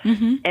chest,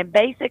 and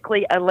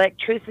basically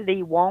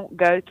electricity won't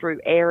go through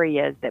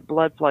areas that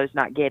blood flow is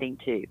not getting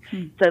to.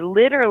 So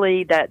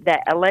literally,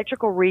 that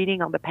electrical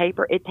reading on the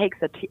paper, it takes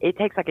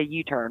like a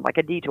U-turn, like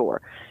a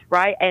detour,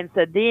 right? And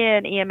so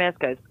then EMS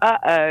goes,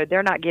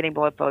 they're not getting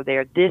blood flow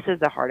there. This is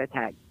a heart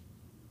attack.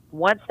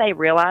 Once they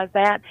realize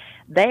that,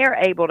 they are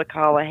able to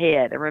call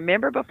ahead. And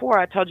remember before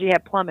I told you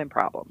have plumbing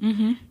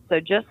problems. So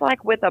just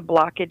like with a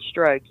blockage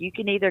stroke, you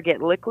can either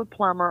get liquid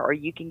plumber or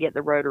you can get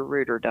the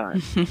Roto-Rooter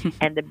done.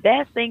 And the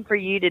best thing for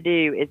you to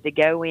do is to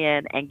go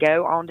in and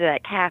go onto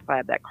that cath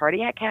lab, that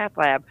cardiac cath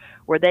lab,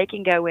 where they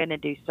can go in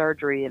and do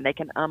surgery and they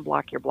can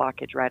unblock your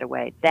blockage right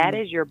away. That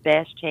is your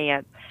best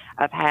chance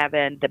of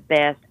having the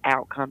best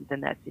outcomes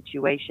in that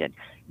situation.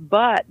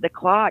 But the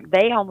clock,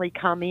 they only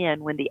come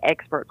in when the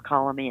experts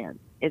call them in.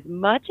 As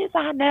much as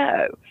I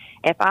know,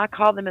 if I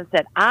called them and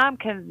said, I'm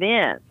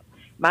convinced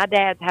my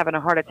dad's having a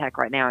heart attack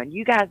right now and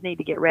you guys need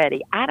to get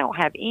ready, I don't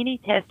have any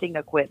testing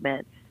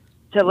equipment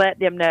to let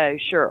them know,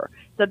 sure.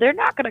 So they're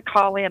not going to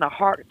call in a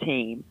heart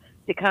team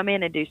to come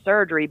in and do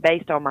surgery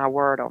based on my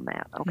word on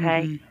that,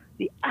 okay?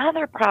 The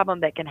other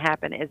problem that can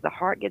happen is the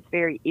heart gets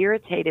very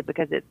irritated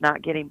because it's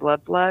not getting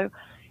blood flow,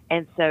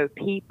 and so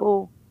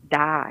people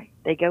die.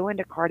 They go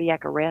into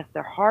cardiac arrest,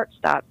 their heart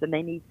stops, and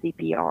they need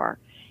CPR.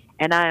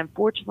 And I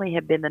unfortunately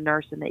have been the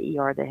nurse in the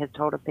ER that has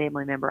told a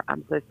family member,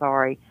 I'm so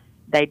sorry,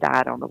 they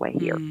died on the way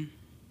here.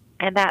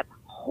 And that's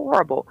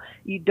horrible.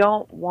 You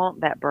don't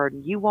want that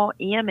burden. You want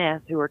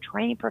EMS, who are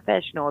trained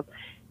professionals,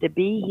 to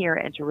be here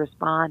and to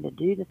respond and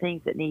do the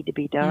things that need to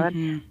be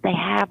done. They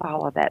have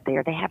all of that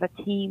there. They have a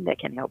team that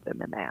can help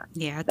them in that.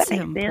 Yeah, it's so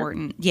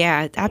important.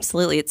 Yeah,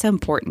 absolutely. It's so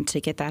important to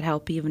get that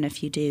help, even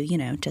if you do,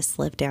 just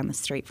live down the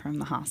street from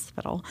the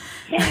hospital.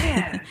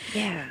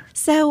 Yeah.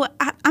 So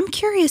I'm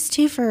curious,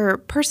 too, for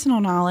personal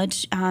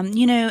knowledge.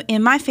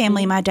 In my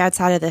family, my dad's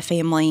side of the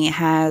family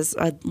has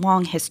a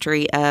long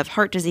history of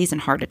heart disease and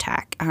heart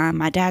attack.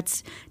 My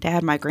dad's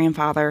dad, my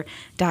grandfather,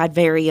 died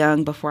very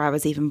young before I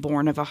was even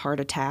born of a heart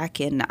attack,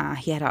 and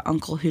he had an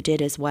uncle who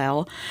did as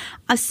well.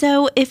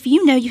 So if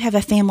you have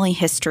a family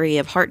history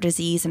of heart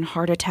disease and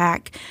heart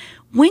attack,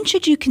 when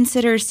should you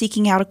consider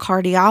seeking out a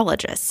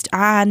cardiologist?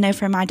 I know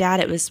for my dad,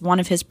 it was one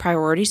of his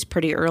priorities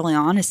pretty early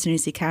on. As soon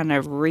as he kind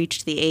of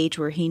reached the age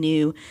where he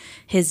knew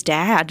his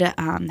dad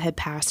had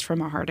passed from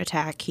a heart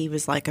attack, he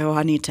was like,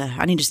 I need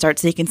to start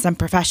seeking some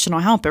professional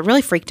help. It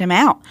really freaked him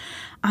out.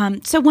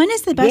 So when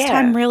is the best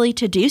time really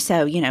to do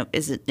so?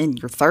 Is it in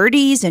your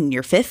 30s and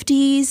your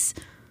 50s?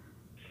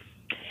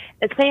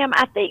 Sam,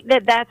 I think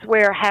that's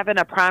where having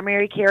a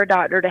primary care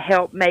doctor to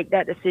help make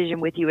that decision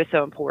with you is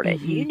so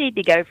important. You need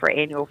to go for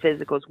annual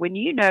physicals. When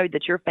you know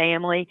that your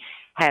family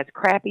has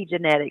crappy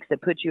genetics that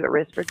put you at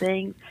risk for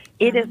things,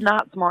 it is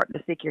not smart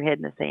to stick your head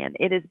in the sand.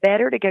 It is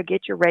better to go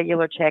get your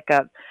regular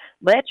checkups.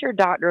 Let your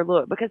doctor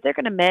look, because they're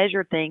going to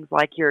measure things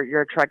like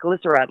your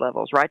triglyceride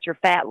levels, right, your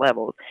fat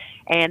levels,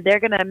 and they're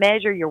going to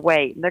measure your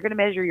weight, and they're going to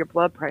measure your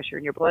blood pressure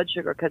and your blood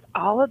sugar, because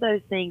all of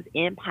those things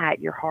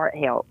impact your heart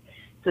health.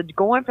 So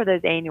going for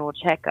those annual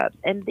checkups.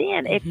 And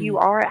then if you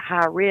are at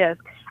high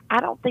risk,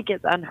 I don't think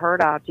it's unheard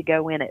of to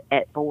go in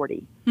at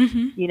 40,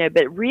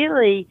 but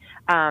really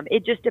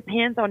it just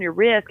depends on your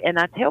risk. And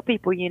I tell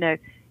people,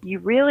 you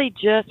really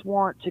just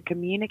want to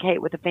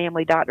communicate with a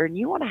family doctor, and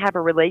you want to have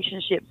a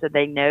relationship so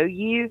they know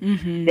you,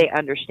 they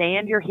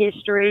understand your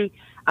history,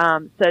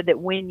 so that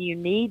when you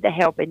need the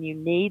help and you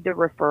need the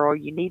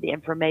referral, you need the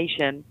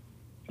information,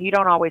 you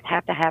don't always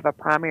have to have a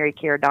primary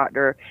care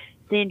doctor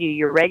send you.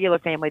 Your regular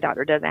family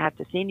doctor doesn't have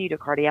to send you to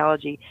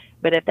cardiology,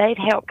 but if they'd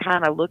help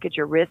kind of look at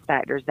your risk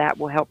factors, that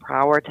will help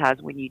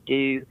prioritize when you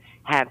do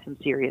have some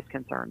serious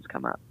concerns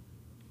come up.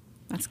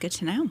 That's good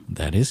to know.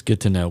 That is good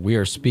to know. We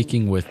are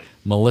speaking with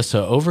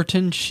Melissa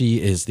Overton.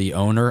 She is the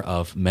owner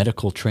of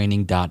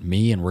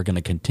medicaltraining.me, and we're going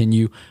to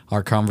continue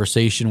our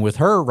conversation with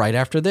her right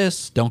after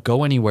this. Don't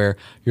go anywhere.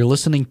 You're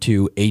listening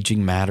to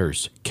Aging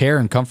Matters, care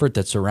and comfort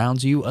that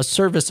surrounds you, a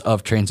service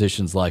of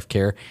Transitions Life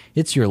Care.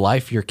 It's your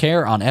life, your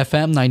care on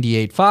FM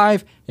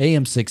 98.5,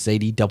 AM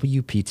 680,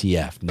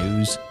 WPTF.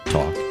 News,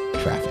 talk,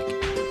 traffic.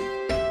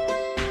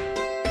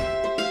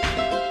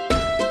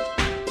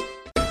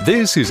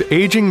 This is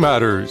Aging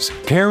Matters,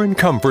 care and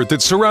comfort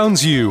that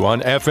surrounds you on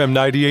FM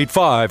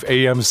 98.5,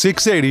 AM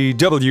 680,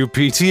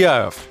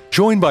 WPTF.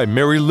 Joined by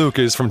Mary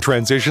Lucas from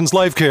Transitions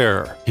Life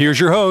Care.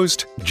 Here's your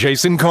host,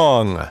 Jason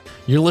Kong.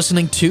 You're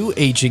listening to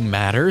Aging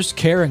Matters,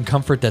 care and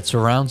comfort that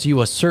surrounds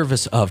you, a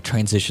service of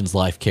Transitions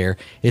Life Care.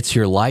 It's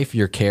your life,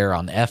 your care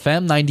on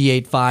FM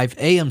 98.5,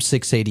 AM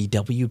 680,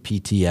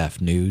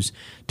 WPTF. News,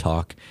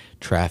 talk,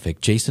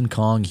 traffic. Jason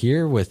Kong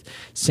here with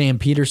Sam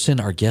Peterson.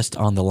 Our guest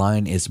on the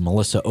line is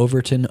Melissa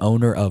Overton,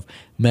 owner of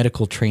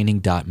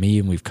medicaltraining.me,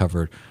 and we've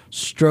covered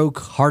stroke,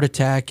 heart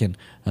attack, and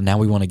now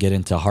we want to get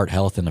into heart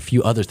health and a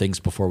few other things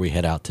before we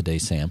head out today,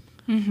 Sam.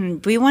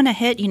 We want to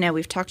hit,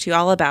 we've talked to you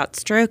all about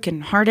stroke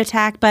and heart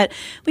attack, but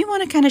we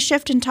want to kind of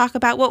shift and talk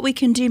about what we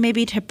can do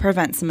maybe to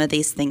prevent some of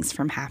these things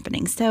from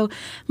happening. So,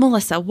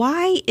 Melissa,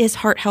 why is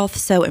heart health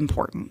so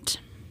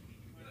important?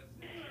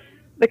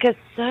 Because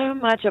so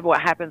much of what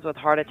happens with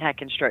heart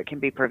attack and stroke can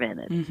be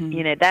prevented.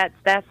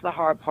 That's the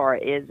hard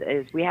part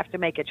is we have to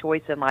make a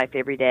choice in life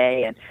every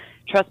day. And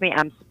trust me,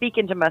 I'm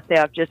speaking to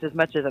myself just as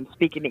much as I'm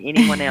speaking to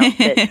anyone else.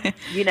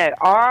 That,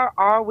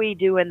 are we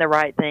doing the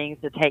right things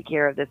to take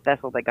care of this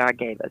vessel that God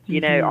gave us?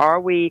 Are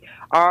we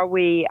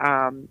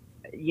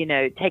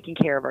taking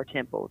care of our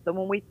temple? So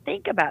when we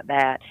think about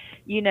that,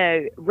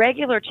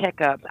 regular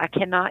checkups, I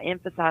cannot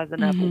emphasize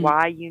enough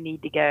why you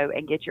need to go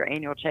and get your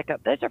annual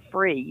checkup. Those are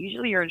free.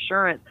 Usually your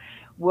insurance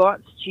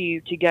wants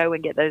you to go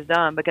and get those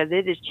done because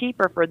it is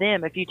cheaper for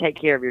them if you take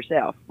care of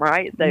yourself,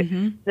 right? So,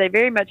 they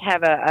very much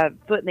have a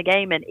foot in the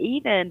game. And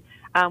even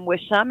with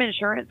some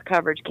insurance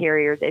coverage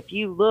carriers, if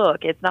you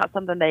look, it's not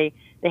something they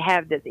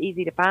have that's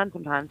easy to find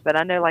sometimes. But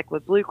I know like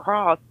with Blue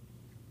Cross,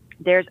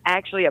 there's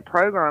actually a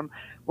program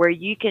where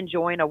you can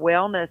join a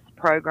wellness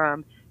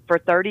program for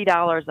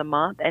 $30 a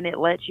month, and it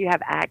lets you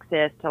have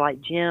access to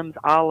like gyms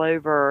all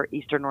over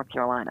Eastern North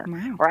Carolina.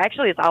 Wow. Or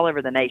actually it's all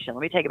over the nation.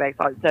 Let me take it back.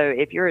 So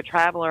if you're a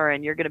traveler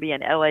and you're going to be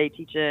in LA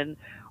teaching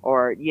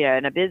or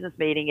in a business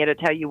meeting, it'll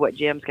tell you what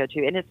gyms go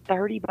to, and it's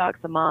 $30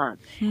 a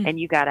month and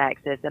you got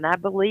access. And I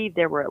believe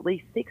there were at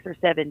least 6 or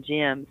 7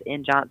 gyms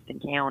in Johnston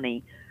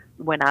County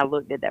when I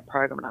looked at that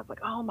program, and I was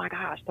like, oh my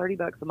gosh,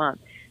 $30 a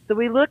month. So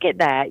we look at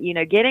that,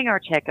 getting our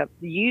checkups,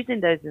 using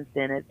those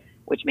incentives,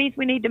 which means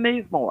we need to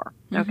move more.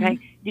 Okay.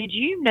 Did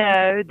you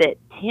know that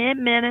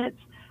 10 minutes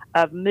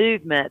of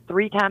movement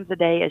 3 times a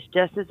day is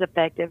just as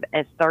effective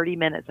as 30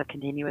 minutes of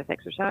continuous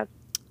exercise?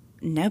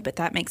 No, but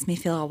that makes me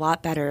feel a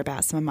lot better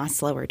about some of my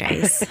slower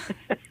days.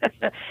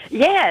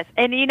 Yes,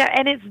 and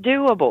and it's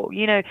doable.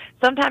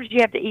 Sometimes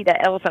you have to eat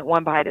that elephant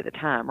one bite at a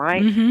time,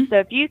 right? So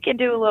if you can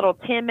do a little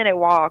 10-minute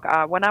walk,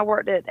 when I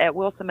worked at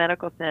Wilson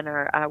Medical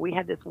Center, we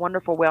had this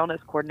wonderful wellness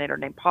coordinator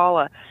named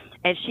Paula,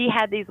 and she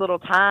had these little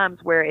times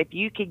where if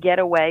you could get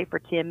away for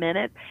 10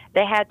 minutes,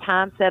 they had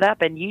time set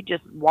up, and you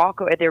just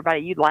walk with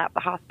everybody. You'd lap the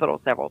hospital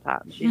several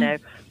times,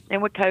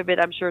 And with COVID,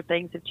 I'm sure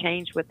things have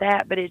changed with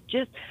that, but it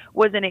just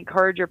was an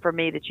encourager for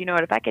me that,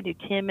 if I could do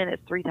 10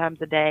 minutes 3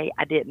 times a day,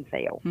 I didn't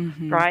fail,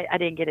 right? I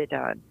didn't get it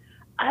done.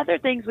 Other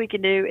things we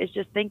can do is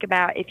just think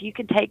about if you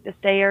can take the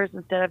stairs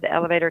instead of the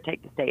elevator,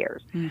 take the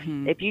stairs.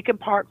 If you can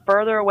park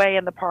further away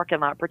in the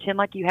parking lot, pretend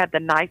like you have the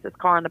nicest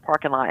car in the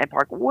parking lot and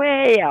park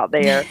way out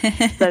there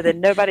so that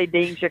nobody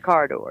dings your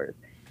car doors.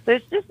 So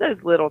it's just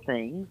those little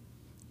things.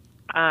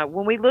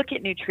 When we look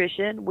at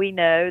nutrition, we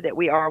know that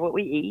we are what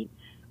we eat.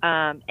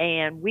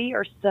 And we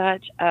are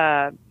such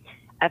a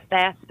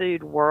fast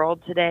food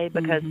world today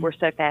because we're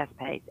so fast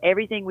paced.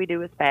 Everything we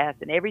do is fast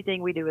and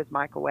everything we do is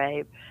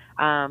microwave.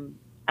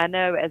 I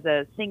know as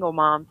a single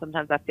mom,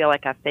 sometimes I feel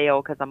like I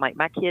fail because I'm like,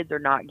 my kids are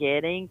not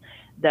getting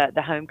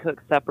the home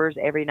cooked suppers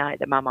every night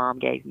that my mom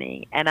gave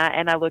me. And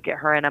I look at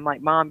her and I'm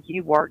like, Mom,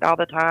 you worked all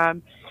the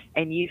time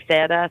and you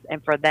fed us.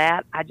 And for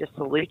that, I just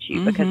salute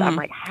you because I'm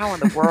like, how in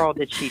the world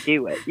did she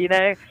do it?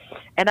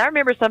 And I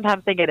remember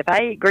sometimes thinking, if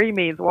I eat green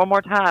beans one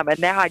more time, and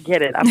now I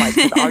get it. I'm like,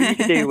 all you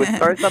can do was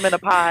throw some in a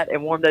pot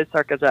and warm those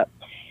suckers up.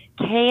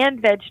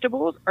 Canned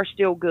vegetables are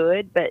still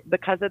good, but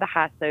because of the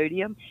high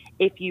sodium,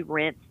 if you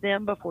rinse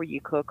them before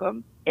you cook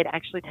them, it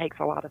actually takes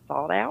a lot of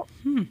salt out.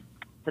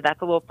 So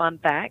that's a little fun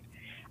fact.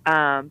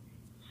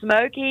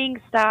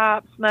 Smoking,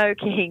 stop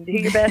smoking. Do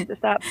your best to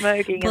stop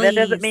smoking. And that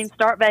doesn't mean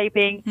start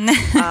vaping.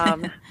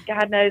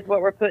 God knows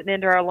what we're putting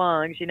into our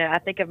lungs. I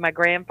think of my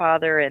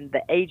grandfather and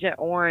the Agent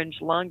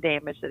Orange lung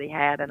damage that he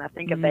had, and I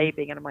think of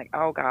vaping, and I'm like,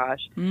 oh, gosh,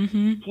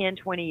 10,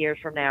 20 years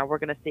from now, we're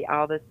going to see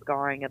all this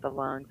scarring of the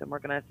lungs, and we're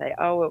going to say,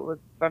 oh, it was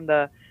from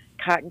the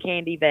cotton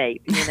candy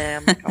vape.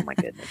 I'm like, oh, my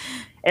goodness.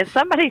 And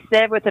somebody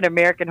said with an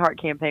American Heart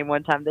Campaign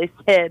one time, they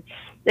said,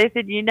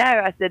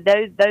 I said,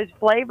 those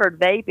flavored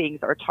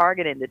vapings are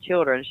targeting the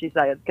children. She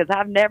said, because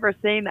I've never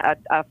seen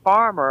a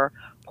farmer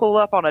pull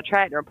up on a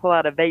tractor and pull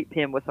out a vape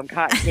pen with some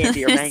cotton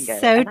candy or mango.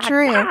 So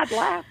true. I died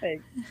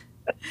laughing.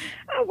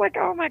 I was like,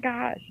 oh my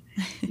gosh.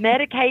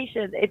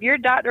 Medications. If your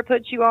doctor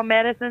puts you on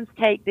medicines,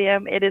 take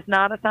them. It is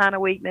not a sign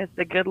of weakness.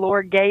 The good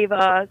Lord gave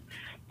us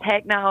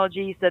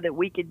technology so that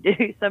we could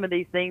do some of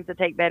these things to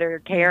take better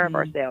care of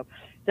ourselves.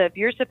 So if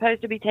you're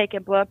supposed to be taking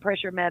blood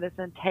pressure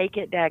medicine, take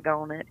it,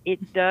 daggone it.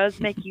 It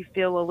does make you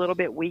feel a little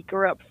bit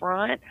weaker up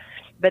front,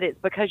 but it's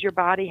because your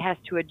body has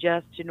to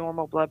adjust to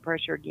normal blood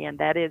pressure again.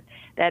 That is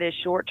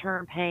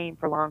short-term pain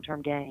for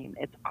long-term gain.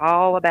 It's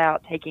all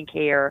about taking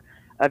care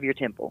of your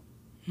temple.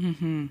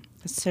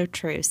 That's so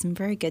true. Some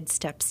very good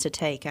steps to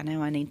take. I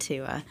know I need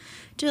to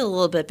do a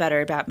little bit better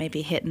about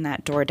maybe hitting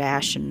that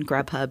DoorDash and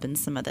Grubhub and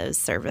some of those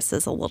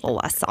services a little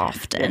less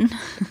often.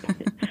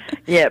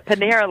 Yeah,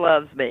 Panera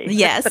loves me.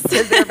 Yes.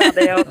 They're about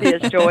the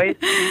healthiest choice.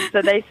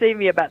 So they see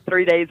me about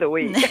 3 days a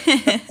week.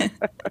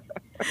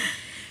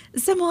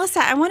 So,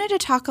 Melissa, I wanted to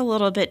talk a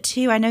little bit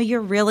too. I know you're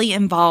really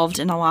involved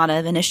in a lot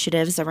of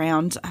initiatives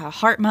around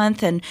Heart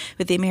Month and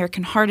with the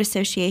American Heart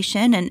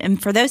Association. And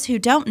for those who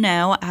don't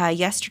know,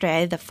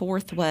 yesterday, the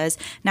 4th, was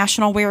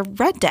National Wear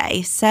Red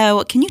Day.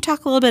 So, can you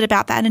talk a little bit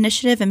about that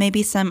initiative and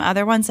maybe some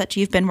other ones that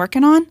you've been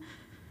working on?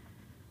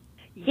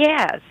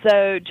 Yeah,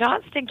 so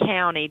Johnston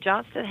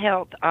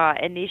Health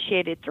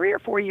initiated 3 or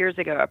 4 years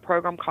ago a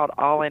program called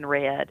All in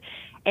Red.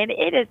 And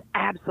it is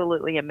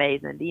absolutely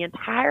amazing. The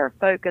entire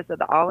focus of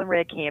the All in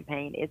Red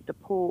campaign is to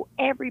pull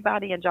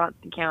everybody in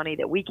Johnston County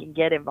that we can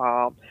get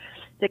involved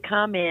to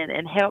come in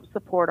and help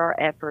support our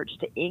efforts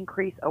to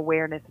increase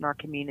awareness in our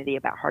community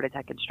about heart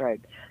attack and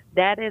stroke.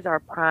 That is our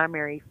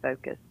primary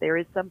focus. There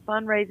is some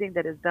fundraising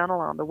that is done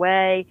along the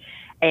way,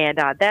 and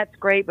that's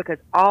great because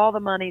all the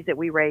monies that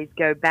we raise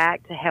go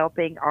back to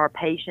helping our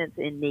patients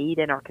in need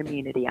in our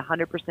community.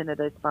 100% of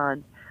those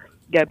funds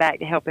go back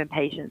to helping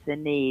patients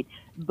in need.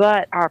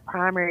 But our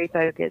primary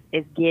focus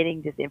is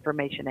getting this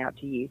information out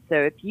to you. So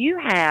if you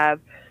have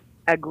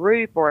a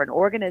group or an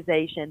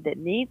organization that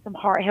needs some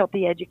heart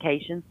healthy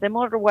education,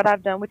 similar to what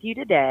I've done with you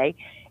today,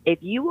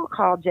 if you will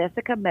call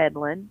Jessica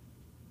Medlin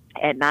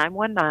at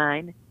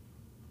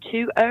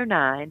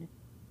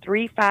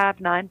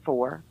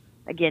 919-209-3594.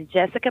 Again,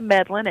 Jessica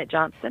Medlin at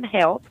Johnston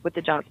Health with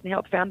the Johnston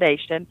Health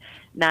Foundation,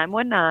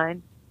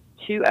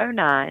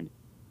 919-209-3594.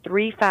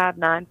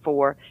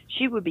 3594.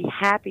 She would be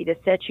happy to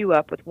set you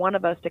up with one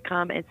of us to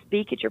come and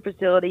speak at your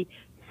facility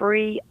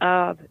free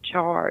of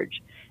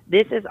charge.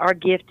 This is our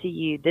gift to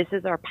you. This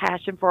is our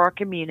passion for our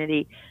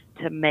community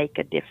to make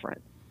a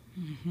difference.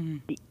 Mm-hmm.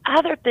 The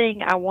other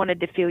thing I wanted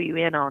to fill you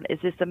in on is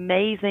this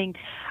amazing,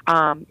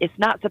 it's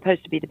not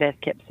supposed to be the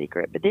best kept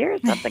secret, but there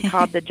is something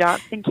called the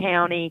Johnston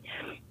County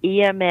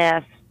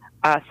EMS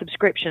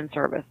subscription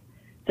service.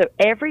 So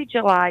every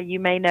July, you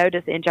may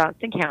notice in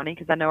Johnston County,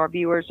 because I know our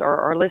viewers or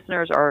our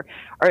listeners are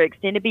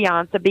extended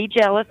beyond, so be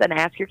jealous and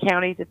ask your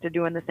counties if they're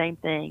doing the same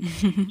thing.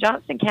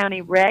 Johnston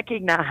County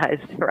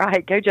recognized,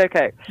 right, go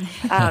Joko.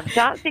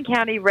 Johnston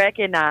County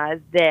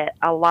recognized that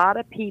a lot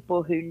of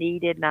people who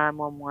needed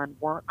 911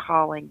 weren't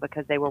calling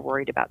because they were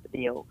worried about the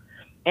bill.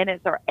 And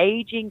it's our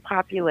aging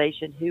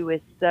population who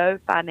is so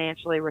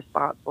financially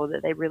responsible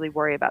that they really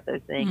worry about those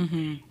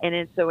things.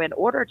 And so in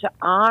order to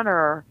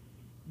honor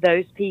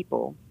those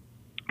people,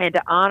 and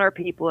to honor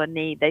people in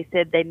need, they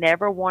said they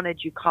never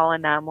wanted you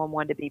calling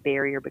 911 to be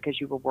barrier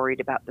because you were worried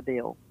about the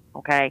bill,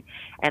 okay?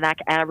 And I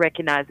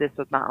recognize this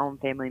with my own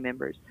family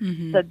members.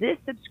 So this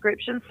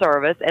subscription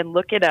service, and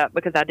look it up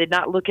because I did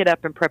not look it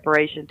up in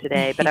preparation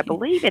today, but I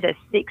believe it is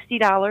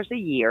 $60 a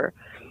year.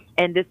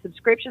 And this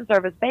subscription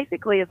service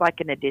basically is like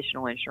an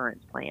additional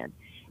insurance plan.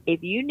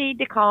 If you need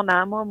to call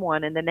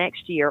 911 in the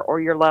next year or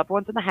your loved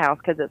ones in the house,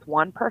 because it's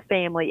one per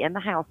family in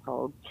the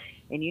household,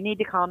 and you need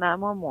to call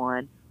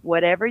 911,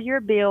 whatever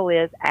your bill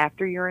is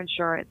after your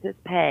insurance is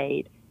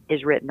paid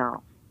is written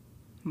off.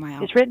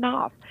 Wow. It's written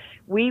off.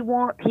 We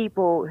want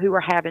people who are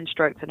having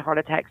strokes and heart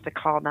attacks to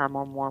call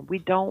 911. We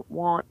don't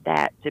want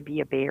that to be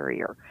a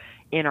barrier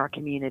in our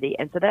community.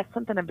 And so that's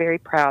something I'm very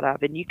proud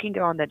of. And you can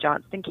go on the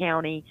Johnston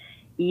County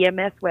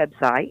EMS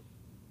website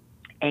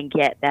and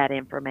get that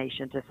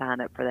information to sign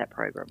up for that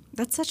program.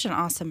 That's such an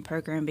awesome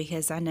program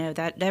because I know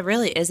that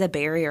really is a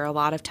barrier a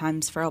lot of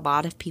times for a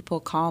lot of people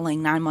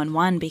calling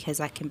 911 because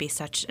that can be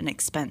such an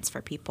expense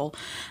for people.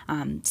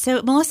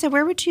 So, Melissa,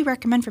 where would you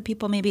recommend for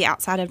people maybe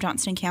outside of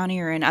Johnston County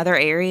or in other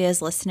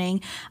areas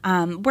listening?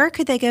 Where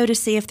could they go to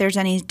see if there's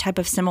any type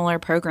of similar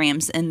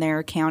programs in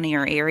their county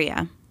or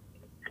area?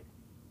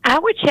 I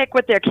would check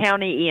with their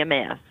county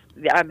EMS.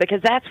 Because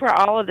that's where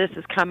all of this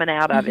is coming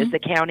out of, is the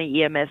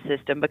county EMS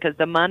system, because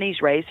the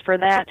money's raised for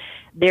that,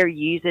 they're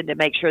using to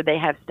make sure they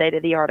have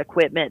state-of-the-art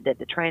equipment, that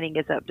the training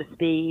is up to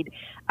speed.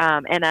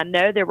 And I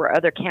know there were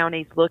other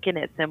counties looking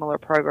at similar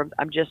programs.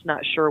 I'm just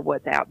not sure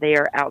what's out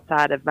there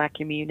outside of my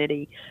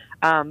community.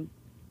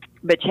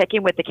 But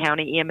checking with the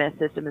county EMS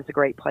system is a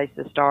great place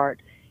to start.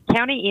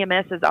 County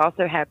EMSs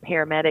also have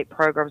paramedic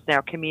programs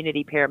now,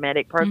 community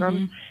paramedic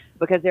programs,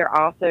 because they're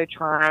also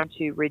trying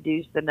to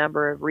reduce the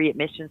number of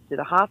readmissions to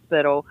the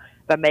hospital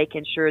by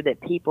making sure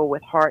that people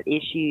with heart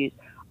issues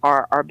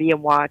are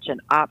being watched and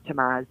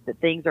optimized, that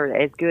things are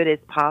as good as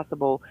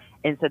possible,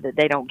 and so that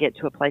they don't get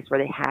to a place where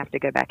they have to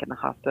go back in the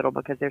hospital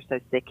because they're so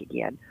sick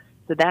again.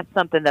 So that's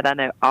something that I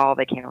know all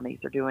the counties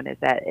are doing, is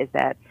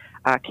that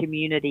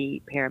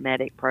community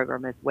paramedic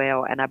program as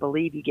well. And I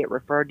believe you get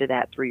referred to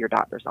that through your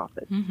doctor's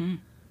office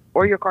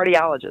or your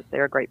cardiologist.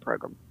 They're a great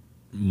program.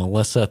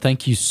 Melissa,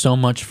 thank you so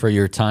much for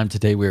your time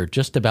today. We're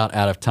just about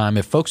out of time.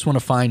 If folks want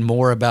to find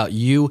more about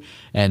you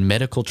and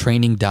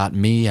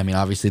medicaltraining.me, I mean,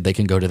 obviously they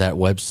can go to that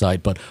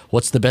website, but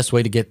what's the best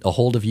way to get a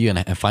hold of you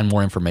and find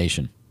more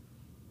information?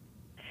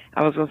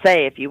 I was going to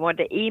say, if you want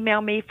to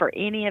email me for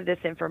any of this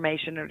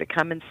information or to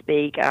come and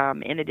speak,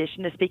 in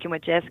addition to speaking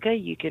with Jessica,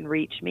 you can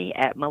reach me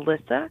at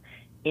Melissa,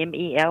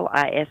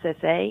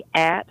 Melissa,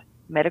 at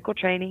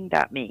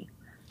medicaltraining.me.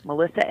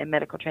 Melissa at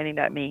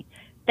medicaltraining.me.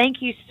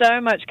 Thank you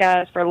so much,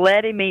 guys, for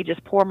letting me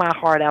just pour my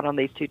heart out on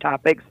these two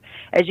topics.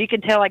 As you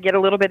can tell, I get a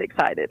little bit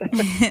excited.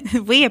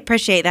 We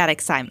appreciate that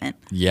excitement.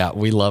 Yeah,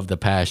 we love the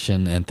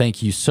passion. And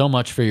thank you so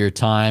much for your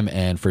time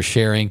and for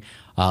sharing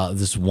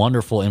this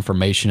wonderful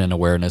information and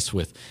awareness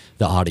with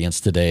the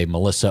audience today.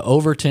 Melissa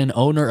Overton,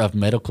 owner of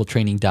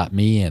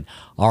medicaltraining.me and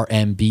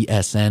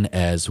RMBSN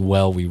as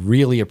well. We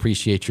really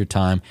appreciate your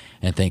time,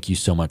 and thank you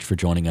so much for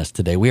joining us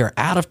today. We are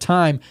out of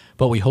time,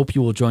 but we hope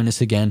you will join us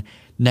again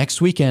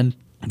next weekend.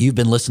 You've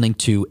been listening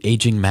to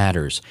Aging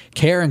Matters,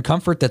 care and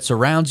comfort that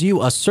surrounds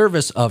you, a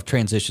service of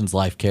Transitions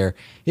Life Care.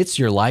 It's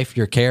your life,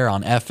 your care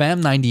on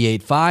FM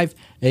 98.5,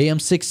 AM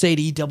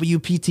 680,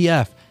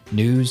 WPTF.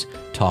 News,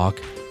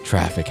 talk,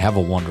 traffic. Have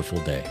a wonderful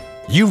day.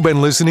 You've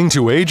been listening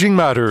to Aging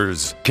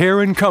Matters,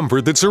 care and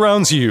comfort that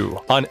surrounds you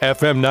on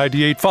FM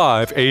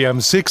 98.5,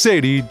 AM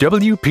 680,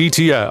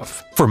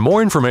 WPTF. For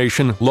more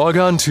information, log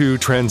on to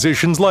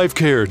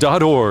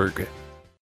transitionslifecare.org.